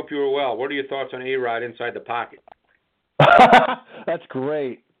man, hope you were well. What are your thoughts on A-Rod inside the pocket?" That's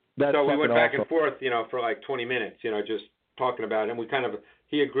great. That's so we went back awesome. and forth, for like 20 minutes, just talking about it. And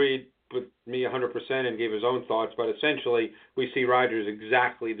he agreed with me 100% and gave his own thoughts, but essentially we see Rodgers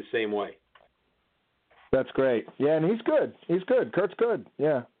exactly the same way. That's great. Yeah, and he's good. He's good. Kurt's good.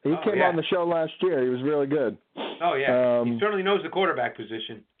 Yeah. He came on the show last year. He was really good. Oh, yeah. He certainly knows the quarterback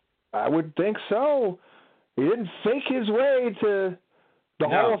position. I would think so. He didn't fake his way to the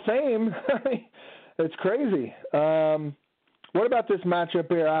Hall of Fame. It's crazy. What about this matchup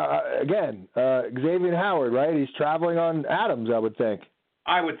here? Again, Xavier Howard, right? He's traveling on Adams, I would think.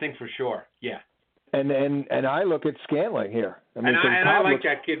 I would think for sure, yeah. And I look at Scantling here. I like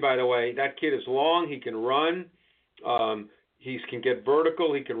that kid, by the way. That kid is long. He can run. He can get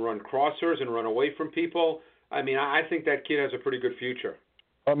vertical. He can run crossers and run away from people. I think that kid has a pretty good future.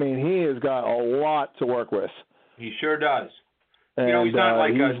 He has got a lot to work with. He sure does. And, he's not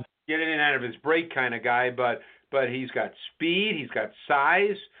like a get in and out of his break kind of guy, but he's got speed. He's got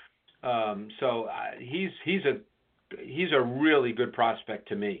size. He's a really good prospect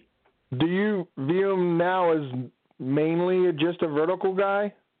to me. Do you view him now as mainly just a vertical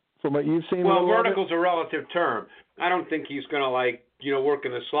guy from what you've seen? Well, vertical's a relative term. I don't think he's going to work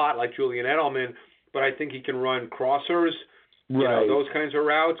in the slot like Julian Edelman, but I think he can run crossers, those kinds of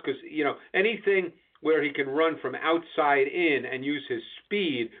routes, because anything where he can run from outside in and use his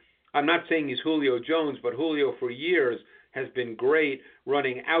speed. I'm not saying he's Julio Jones, but Julio for years has been great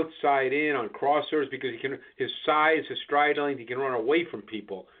running outside in on crossers because his size, his stride length, he can run away from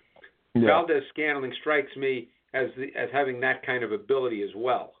people. Yeah. Valdes-Scantling strikes me as having that kind of ability as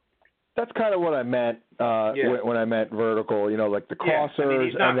well. That's kind of what I meant when I meant vertical, like the crossers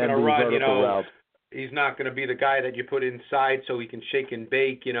he's not and then the run, vertical route. He's not going to be the guy that you put inside so he can shake and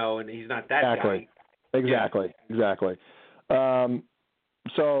bake, and he's not that guy. Exactly.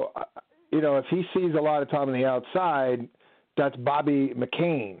 So, if he sees a lot of time on the outside, that's Bobby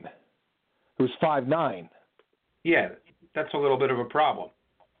McCain, who's 5'9". Yeah, that's a little bit of a problem.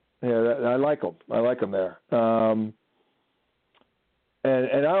 Yeah, I like him. I like him there. And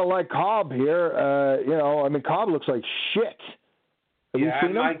I don't like Cobb here. Cobb looks like shit. Have you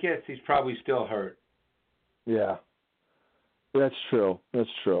seen him? I guess he's probably still hurt. Yeah, that's true. What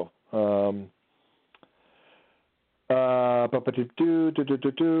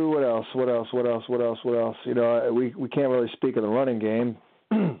else? We can't really speak of the running game.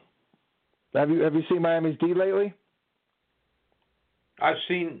 Have you seen Miami's D lately? I've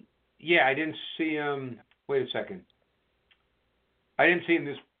seen. Yeah, I didn't see him. Wait a second. I didn't see him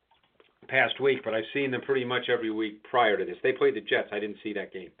this past week, but I've seen them pretty much every week prior to this. They played the Jets. I didn't see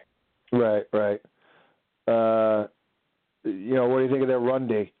that game. Right. What do you think of their run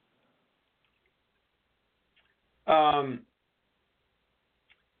D?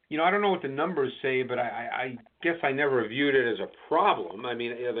 I don't know what the numbers say, but I guess I never viewed it as a problem. I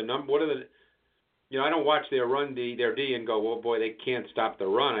don't watch their run D, their D, and go, well, boy, they can't stop the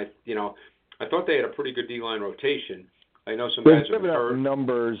run. I thought they had a pretty good D-line rotation. I know some guys have hurt.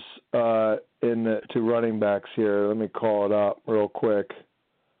 Numbers in the two running backs here. Let me call it up real quick.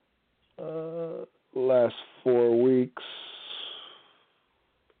 Last 4 weeks,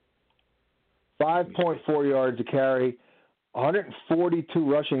 5.4 yards a carry, 142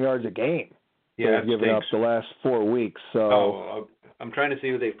 rushing yards a game. Yeah, they've given up the last 4 weeks. So I'm trying to see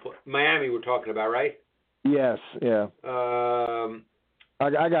who they put. Miami, we're talking about, right? Yes. Yeah. I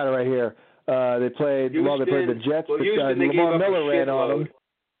got it right here. They played the Jets. Well, Houston, they Lamar gave Miller up a ran on them.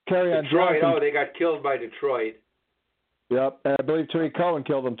 Kerryon Detroit, Johnson. they got killed by Detroit. Yep, and I believe Tariq Cohen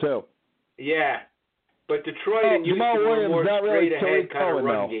killed them too. Yeah, but Detroit and Houston were more straight ahead kind of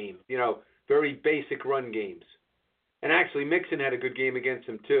run games. Very basic run games. And actually, Mixon had a good game against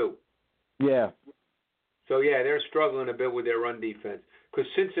them too. Yeah. So yeah, they're struggling a bit with their run defense because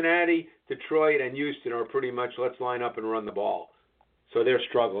Cincinnati, Detroit, and Houston are pretty much let's line up and run the ball. So they're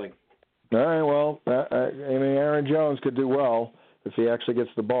struggling. All right, well, Aaron Jones could do well if he actually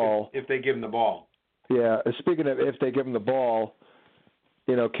gets the ball. If they give him the ball. Yeah, speaking of if they give him the ball,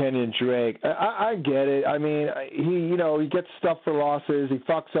 Kenyon Drake, I get it. He gets stuff for losses. He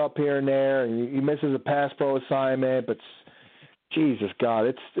fucks up here and there, and he misses a pass pro assignment, but Jesus God,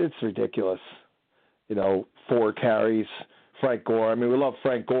 it's ridiculous. 4 carries, Frank Gore. We love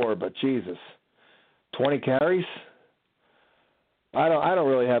Frank Gore, but Jesus, 20 carries? I don't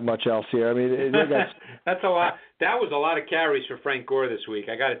really have much else here. That's a lot. That was a lot of carries for Frank Gore this week.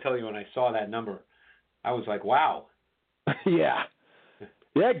 I got to tell you, when I saw that number, I was like, wow. Yeah.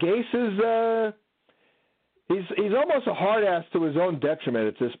 Yeah, Gase is he's almost a hard ass to his own detriment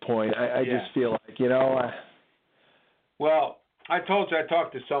at this point. I just feel like, Well, I told you I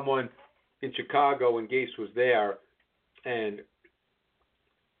talked to someone in Chicago when Gase was there, and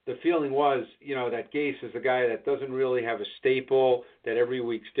the feeling was, that Gase is a guy that doesn't really have a staple, that every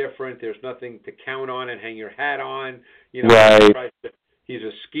week's different. There's nothing to count on and hang your hat on. Right. He's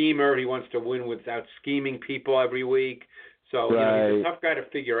a schemer. He wants to win without scheming people every week. So he's a tough guy to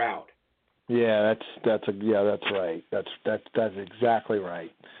figure out. Yeah, that's right. That's exactly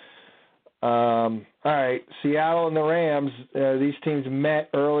right. All right, Seattle and the Rams. These teams met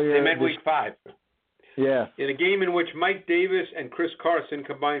earlier. They met week 5. Yeah. In a game in which Mike Davis and Chris Carson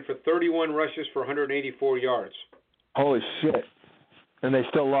combined for 31 rushes for 184 yards. Holy shit! And they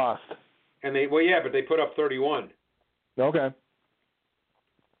still lost. And but they put up 31. Okay.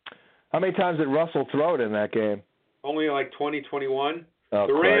 How many times did Russell throw it in that game? Only like 20, 21. Oh,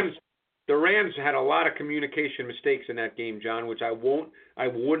 The Rams had a lot of communication mistakes in that game, John, which I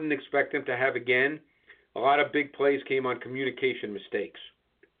wouldn't expect them to have again. A lot of big plays came on communication mistakes.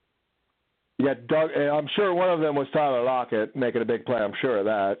 Yeah, Doug. I'm sure one of them was Tyler Lockett making a big play. I'm sure of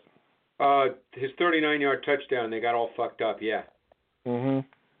that. His 39-yard touchdown, they got all fucked up. Yeah. Mhm.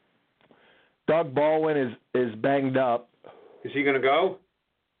 Doug Baldwin is banged up. Is he going to go?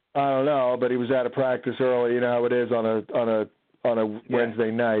 I don't know, but he was out of practice early. You know how it is on a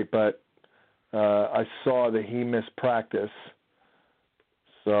Wednesday night. But I saw that he missed practice.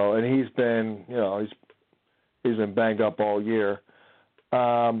 So, and he's been, he's been banged up all year.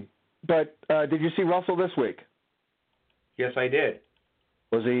 But did you see Russell this week? Yes, I did.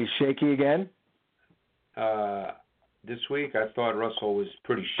 Was he shaky again? This week, I thought Russell was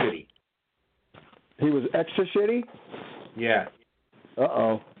pretty shitty. He was extra shitty? Yeah.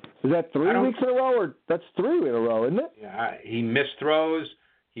 Uh-oh. Is that 3 weeks in a row, or that's 3 in a row, isn't it? Yeah, he missed throws.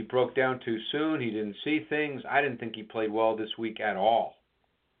 He broke down too soon. He didn't see things. I didn't think he played well this week at all.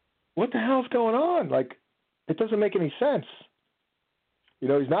 What the hell's going on? Like, it doesn't make any sense. He's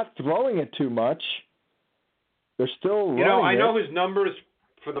not throwing it too much. They're still running I know his numbers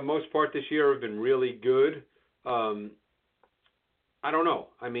for the most part this year have been really good. I don't know.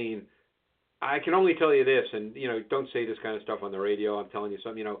 I mean, I can only tell you this, and don't say this kind of stuff on the radio. I'm telling you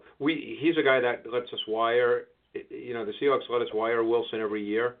something. He's a guy that lets us wire. The Seahawks let us wire Wilson every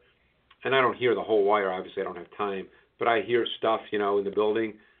year, and I don't hear the whole wire. Obviously, I don't have time, but I hear stuff, in the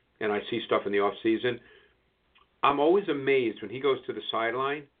building, and I see stuff in the off season. I'm always amazed when he goes to the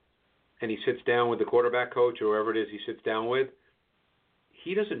sideline, and he sits down with the quarterback coach or whoever it is he sits down with.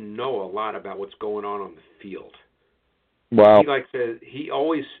 He doesn't know a lot about what's going on the field. Wow. He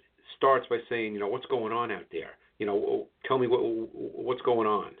always starts by saying, what's going on out there? Tell me what's going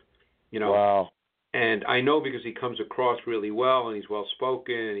on. Wow. And I know because he comes across really well and he's well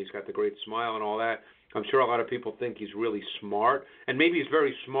spoken and he's got the great smile and all that. I'm sure a lot of people think he's really smart, and maybe he's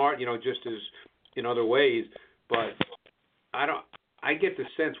very smart, just as in other ways. But I get the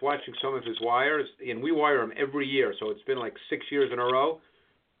sense watching some of his wires, and we wire him every year, so it's been like 6 years in a row.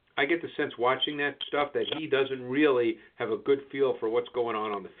 I get the sense watching that stuff that he doesn't really have a good feel for what's going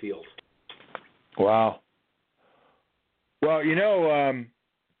on the field. Wow. Well,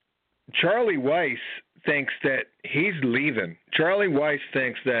 Charlie Weiss thinks that he's leaving. Charlie Weiss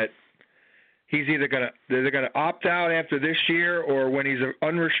thinks that he's either going to opt out after this year, or when he's an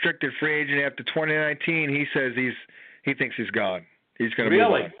unrestricted free agent after 2019, he says he thinks he's gone. He's going to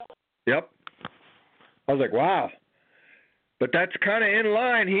move on. Yep. I was like, wow. But that's kind of in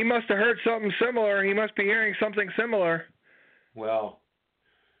line. He must have heard something similar. He must be hearing something similar. Well,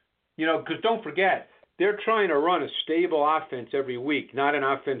 because don't forget, they're trying to run a stable offense every week, not an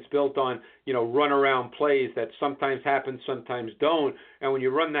offense built on, run-around plays that sometimes happen, sometimes don't. And when you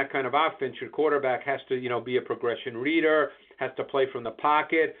run that kind of offense, your quarterback has to, be a progression reader, has to play from the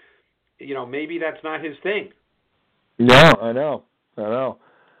pocket. Maybe that's not his thing. No, I know.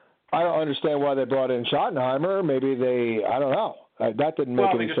 I don't understand why they brought in Schottenheimer. Maybe I don't know. That didn't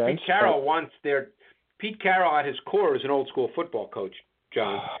make any sense. Well, because Pete Carroll at his core is an old school football coach,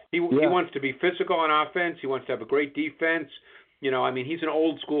 John. He wants to be physical on offense. He wants to have a great defense. He's an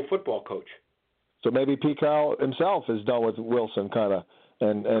old school football coach. So maybe Pete Carroll himself is done with Wilson, kind of.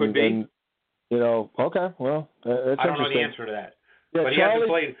 Could be. Okay, well, that's I don't know the interesting. answer to that. Yeah, but he hasn't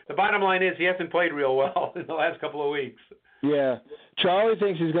played. The bottom line is he hasn't played real well in the last couple of weeks. Yeah. Charlie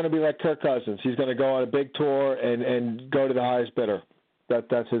thinks he's going to be like Kirk Cousins. He's going to go on a big tour and go to the highest bidder.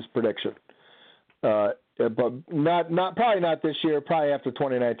 That's his prediction. But probably not this year. Probably after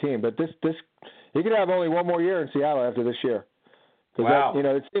 2019. But this he could have only one more year in Seattle after this year. Wow.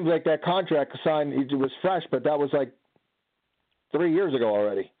 It seems like that contract signed was fresh, but that was like 3 years ago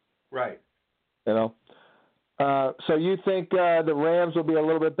already. Right. You know. So you think the Rams will be a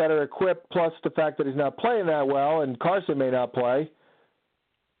little bit better equipped, plus the fact that he's not playing that well, and Carson may not play.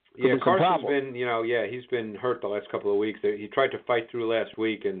 Yeah, Carson's been, he's been hurt the last couple of weeks. He tried to fight through last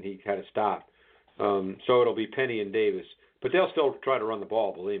week, and he had to stop. So it'll be Penny and Davis. But they'll still try to run the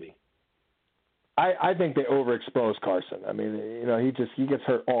ball, believe me. I think they overexpose Carson. I mean, he gets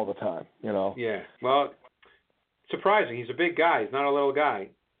hurt all the time, Yeah. Well, surprising. He's a big guy. He's not a little guy.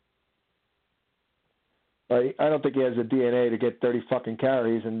 I don't think he has the DNA to get 30 fucking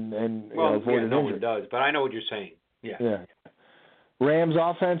carries and avoid an no injury. One does, but I know what you're saying. Yeah. Rams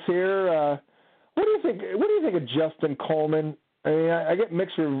offense here. What do you think? What do you think of Justin Coleman? I mean, I get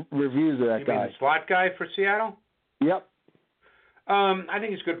mixed reviews of that guy. You mean the slot guy for Seattle? Yep. I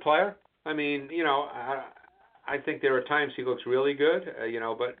think he's a good player. I mean, I think there are times he looks really good,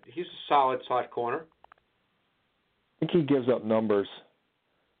 but he's a solid slot corner. I think he gives up numbers.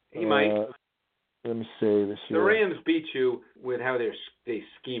 He might. Let me see this year. The Rams beat you with how they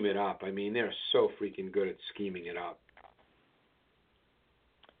scheme it up. I mean, they're so freaking good at scheming it up.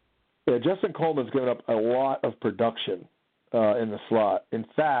 Yeah, Justin Coleman's given up a lot of production in the slot. In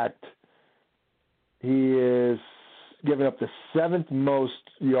fact, he is giving up the 7th most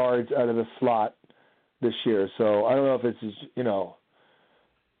yards out of the slot this year. So I don't know if it's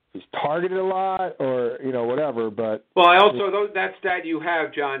he's targeted a lot or whatever. But that stat you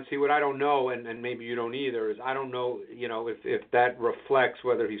have, John. See, what I don't know, and maybe you don't either, is I don't know if that reflects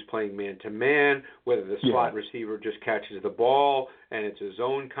whether he's playing man to man, whether the slot receiver just catches the ball and it's a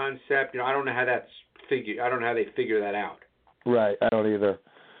zone concept. I don't know how that's figured. I don't know how they figure that out. Right, I don't either.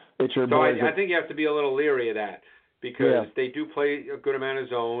 It's your boys. I think you have to be a little leery of that because they do play a good amount of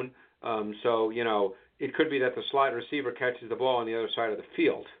zone. So it could be that the slot receiver catches the ball on the other side of the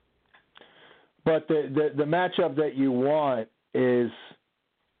field. But the matchup that you want is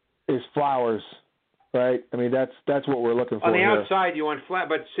Flowers, right? I mean, that's what we're looking for. On the outside, you want flat,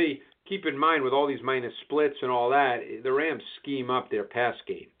 but see, keep in mind with all these minus splits and all that, the Rams scheme up their pass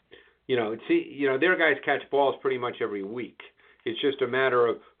game. Their guys catch balls pretty much every week. It's just a matter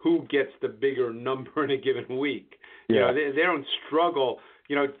of who gets the bigger number in a given week. Yeah. They don't struggle.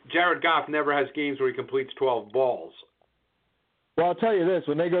 Jared Goff never has games where he completes 12 balls. Well, I'll tell you this: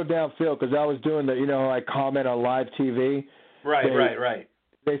 when they go downfield, because I was doing I comment on live TV. Right.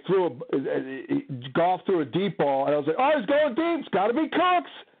 They Goff threw a deep ball, and I was like, "Oh, he's going deep. It's got to be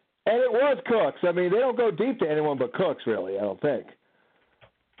Cooks," and it was Cooks. I mean, they don't go deep to anyone but Cooks, really. I don't think.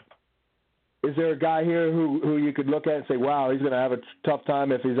 Is there a guy here who you could look at and say, "Wow, he's going to have a tough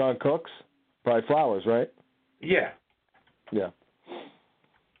time if he's on Cooks"? Probably Flowers, right? Yeah. Yeah.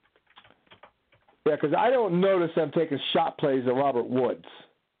 Yeah, because I don't notice them taking shot plays at Robert Woods.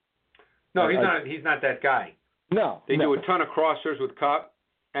 No, he's not that guy. No. They do a ton of crossers with Cup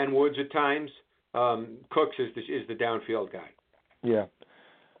and Woods at times. Cooks is the downfield guy. Yeah.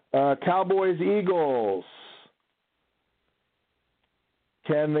 Cowboys, Eagles.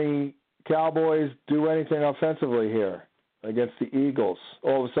 Can the Cowboys do anything offensively here against the Eagles?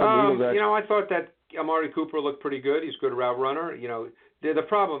 All of a sudden, the Eagles I thought that Amari Cooper looked pretty good. He's a good route runner. The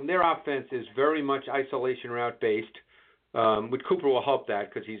problem, their offense is very much isolation route based. With Cooper will help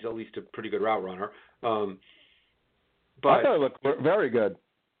that because he's at least a pretty good route runner. But I thought it looked very good.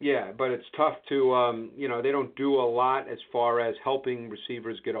 Yeah, but it's tough to, they don't do a lot as far as helping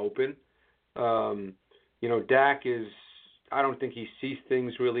receivers get open. Dak I don't think he sees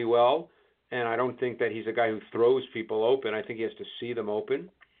things really well, and I don't think that he's a guy who throws people open. I think he has to see them open.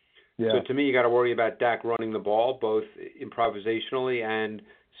 Yeah. So to me, you got to worry about Dak running the ball, both improvisationally and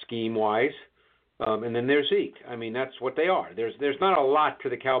scheme-wise. And then there's Zeke. I mean, that's what they are. There's not a lot to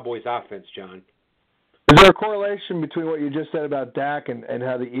the Cowboys' offense, John. Is there a correlation between what you just said about Dak and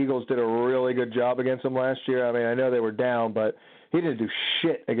how the Eagles did a really good job against him last year? I mean, I know they were down, but he didn't do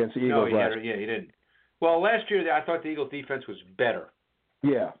shit against the Eagles last year. Yeah, he didn't. Well, last year I thought the Eagles' defense was better.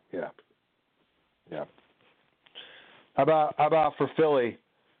 Yeah. How about for Philly?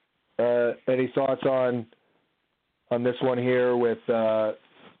 Any thoughts on this one here with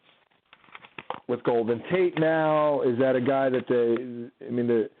Golden Tate now? Is that a guy that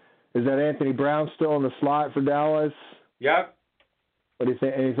is that Anthony Brown still in the slot for Dallas? Yep. What do you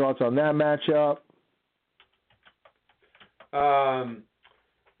think? Any thoughts on that matchup?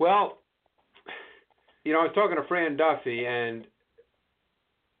 Well, I was talking to Fran Duffy, and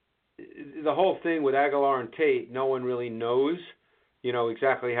the whole thing with Aguilar and Tate, no one really knows,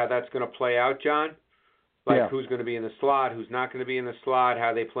 exactly how that's going to play out, John. Who's going to be in the slot, who's not going to be in the slot,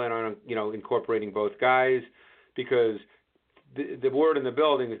 how they plan on, incorporating both guys, because the word in the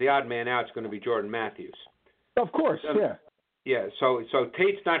building is the odd man out is going to be Jordan Matthews. Of course, yeah. Yeah, so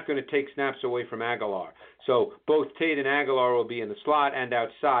Tate's not going to take snaps away from Aguilar. So both Tate and Aguilar will be in the slot and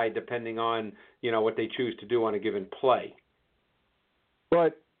outside, depending on what they choose to do on a given play.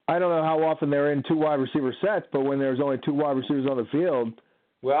 But I don't know how often they're in two wide receiver sets, but when there's only two wide receivers on the field.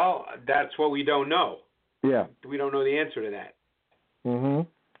 Well, that's what we don't know. Yeah. We don't know the answer to that. Mm-hmm.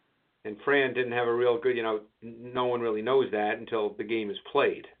 And Fran didn't have a real good, no one really knows that until the game is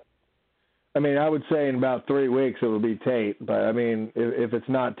played. I mean, I would say in about 3 weeks it will be Tate, but I mean, if it's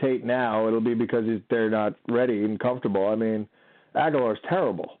not Tate now, it'll be because they're not ready and comfortable. I mean, Aguilar's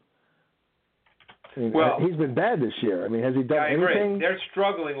terrible. I mean, well, he's been bad this year. I mean, has he done anything? I agree. They're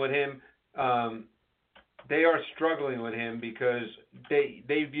struggling with him. They are struggling with him because they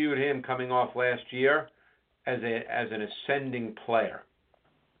viewed him coming off last year as an ascending player.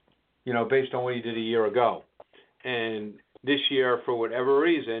 Based on what he did a year ago, and this year, for whatever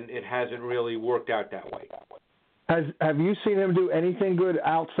reason, it hasn't really worked out that way. Have you seen him do anything good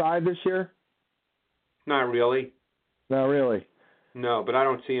outside this year? Not really. Not really. No, but I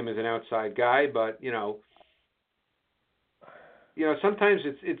don't see him as an outside guy. But sometimes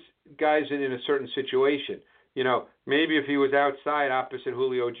it's guys in a certain situation. Maybe if he was outside opposite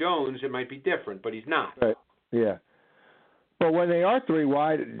Julio Jones, it might be different, but he's not. Right. Yeah. But when they are three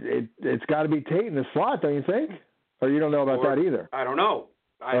wide, it's got to be Tate in the slot, don't you think? Or you don't know about that either? I don't know.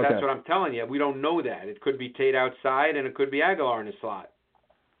 Okay. That's what I'm telling you. We don't know that. It could be Tate outside, and it could be Aguilar in the slot.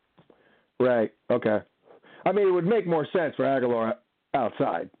 Right. Okay. I mean, it would make more sense for Aguilar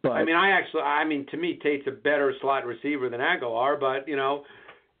outside. But I mean, to me, Tate's a better slot receiver than Aguilar, but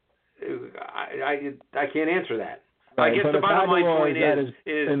I can't answer that. Right, I guess the bottom line point is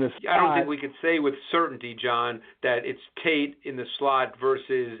slot, I don't think we could say with certainty, John, that it's Tate in the slot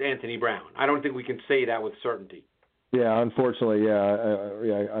versus Anthony Brown. I don't think we can say that with certainty. Yeah, unfortunately,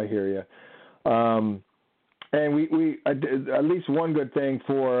 I hear you. And we at least one good thing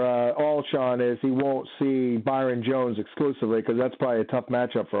for Alshon is he won't see Byron Jones exclusively because that's probably a tough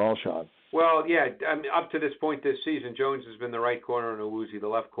matchup for Alshon. Well, yeah, I mean, up to this point this season, Jones has been the right corner and Awuzie the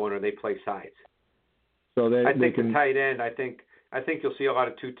left corner. They play sides. So I think the tight end. I think you'll see a lot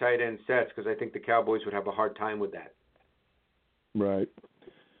of two tight end sets because I think the Cowboys would have a hard time with that. Right.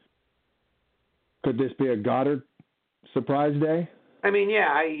 Could this be a Goddard surprise day? I mean,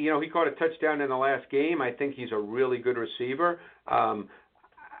 yeah. He caught a touchdown in the last game. I think he's a really good receiver.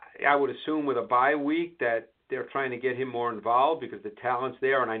 I would assume with a bye week that they're trying to get him more involved because the talent's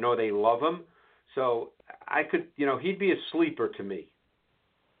there, and I know they love him. So I could, he'd be a sleeper to me.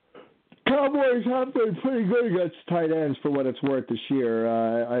 Cowboys have been pretty good against tight ends for what it's worth this year.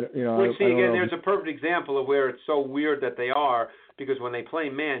 There's a perfect example of where it's so weird that they are because when they play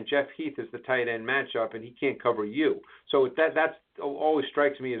man, Jeff Heath is the tight end matchup and he can't cover you. So that's always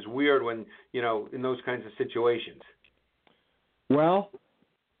strikes me as weird when in those kinds of situations. Well,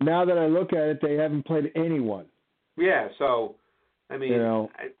 now that I look at it, they haven't played anyone. Yeah, so I mean,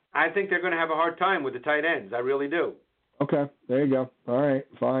 I think they're going to have a hard time with the tight ends. I really do. Okay, there you go. All right,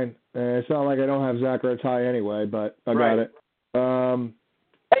 fine. It's not like I don't have Zach Ertz anyway, but I got it.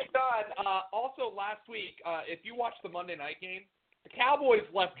 Hey, Don, also last week, if you watched the Monday night game, the Cowboys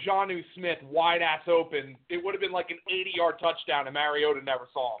left Jonnu Smith wide-ass open. It would have been like an 80-yard touchdown, and Mariota never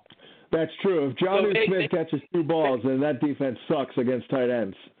saw him. That's true. If Jonnu Smith catches two balls, then that defense sucks against tight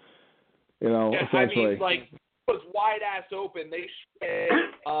ends. Essentially. I mean, was wide-ass open.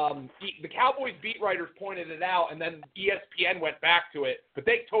 The Cowboys beat writers pointed it out, and then ESPN went back to it, but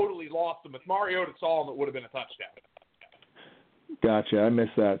they totally lost him. If Mariota saw him, it would have been a touchdown. Gotcha. I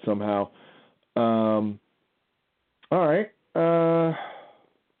missed that somehow. All right.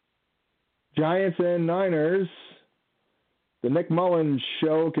 Giants and Niners. The Nick Mullins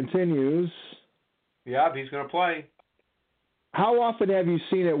show continues. Yeah, he's going to play. How often have you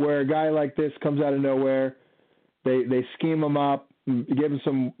seen it where a guy like this comes out of nowhere, they scheme him up, give him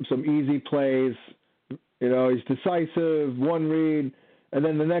some easy plays, he's decisive, one read, and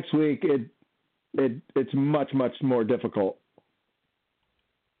then the next week it's much, much more difficult?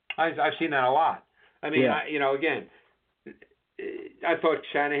 I've seen that a lot. I mean, yeah. Again, I thought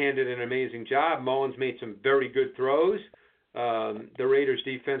Shanahan did an amazing job. Mullins made some very good throws. The Raiders'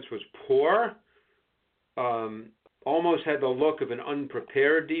 defense was poor. Almost had the look of an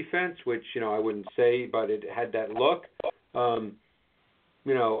unprepared defense, which, I wouldn't say, but it had that look. I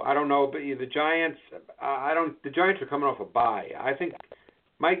don't know, but the Giants, the Giants are coming off a bye. I think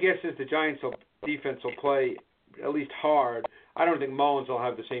my guess is the Giants' defense will play at least hard. I don't think Mullins will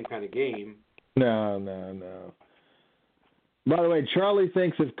have the same kind of game. No. By the way, Charlie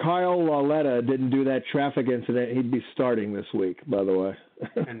thinks if Kyle Lauletta didn't do that traffic incident, he'd be starting this week, by the way.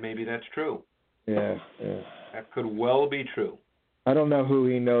 And maybe that's true. Yeah. That could well be true. I don't know who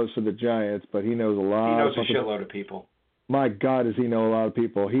he knows for the Giants, but he knows a lot. He knows a shitload of people. My God, does he know a lot of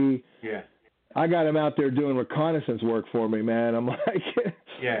people? Yeah. I got him out there doing reconnaissance work for me, man. I'm like,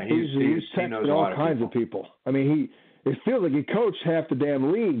 yeah, he's texting all kinds of people. I mean, it feels like he coached half the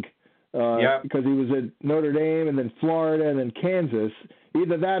damn league because he was at Notre Dame and then Florida and then Kansas.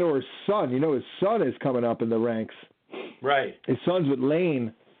 Either that or his son. You know, his son is coming up in the ranks. Right. His son's with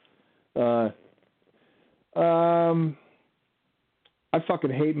Lane. I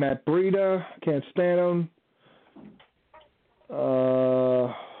fucking hate Matt Breida. Can't stand him.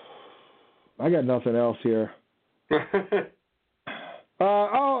 I got nothing else here. What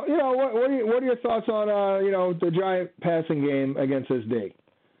are your thoughts on the Giant passing game against this D?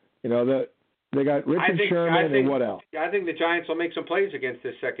 They got Richard Sherman and what else? I think the Giants will make some plays against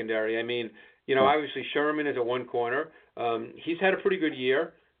this secondary. I mean, obviously Sherman is at one corner. He's had a pretty good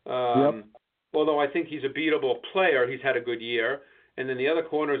year. Although I think he's a beatable player, he's had a good year. And then the other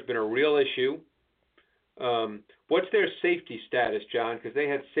corner has been a real issue. What's their safety status, John? Because they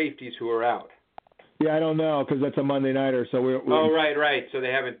had safeties who are out. Yeah, I don't know because that's a Monday nighter. So we're right. So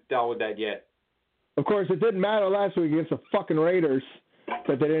they haven't dealt with that yet. Of course, it didn't matter last week against the fucking Raiders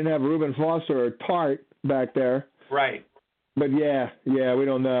that they didn't have Reuben Foster or Tart back there. Right. But yeah, we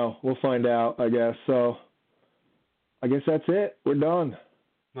don't know. We'll find out, I guess. So I guess that's it. We're done.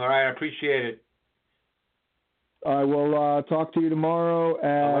 All right, I appreciate it. I will talk to you tomorrow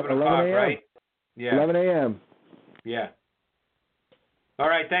at 11 a.m. Right? Yeah. 11 a.m. Yeah. All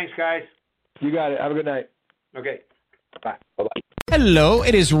right, thanks, guys. You got it. Have a good night. Okay. Bye. Bye-bye. Hello,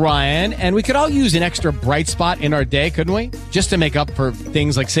 it is Ryan, and we could all use an extra bright spot in our day, couldn't we? Just to make up for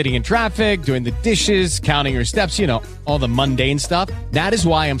things like sitting in traffic, doing the dishes, counting your steps, all the mundane stuff. That is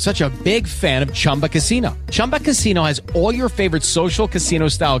why I'm such a big fan of Chumba Casino. Chumba Casino has all your favorite social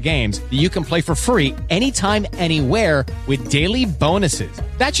casino-style games that you can play for free anytime, anywhere with daily bonuses.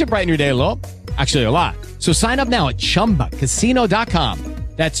 That should brighten your day a little. Actually, a lot. So sign up now at ChumbaCasino.com.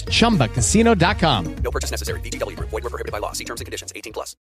 That's ChumbaCasino.com. No purchase necessary. VGW Group. Void where prohibited by law. See terms and conditions. 18+.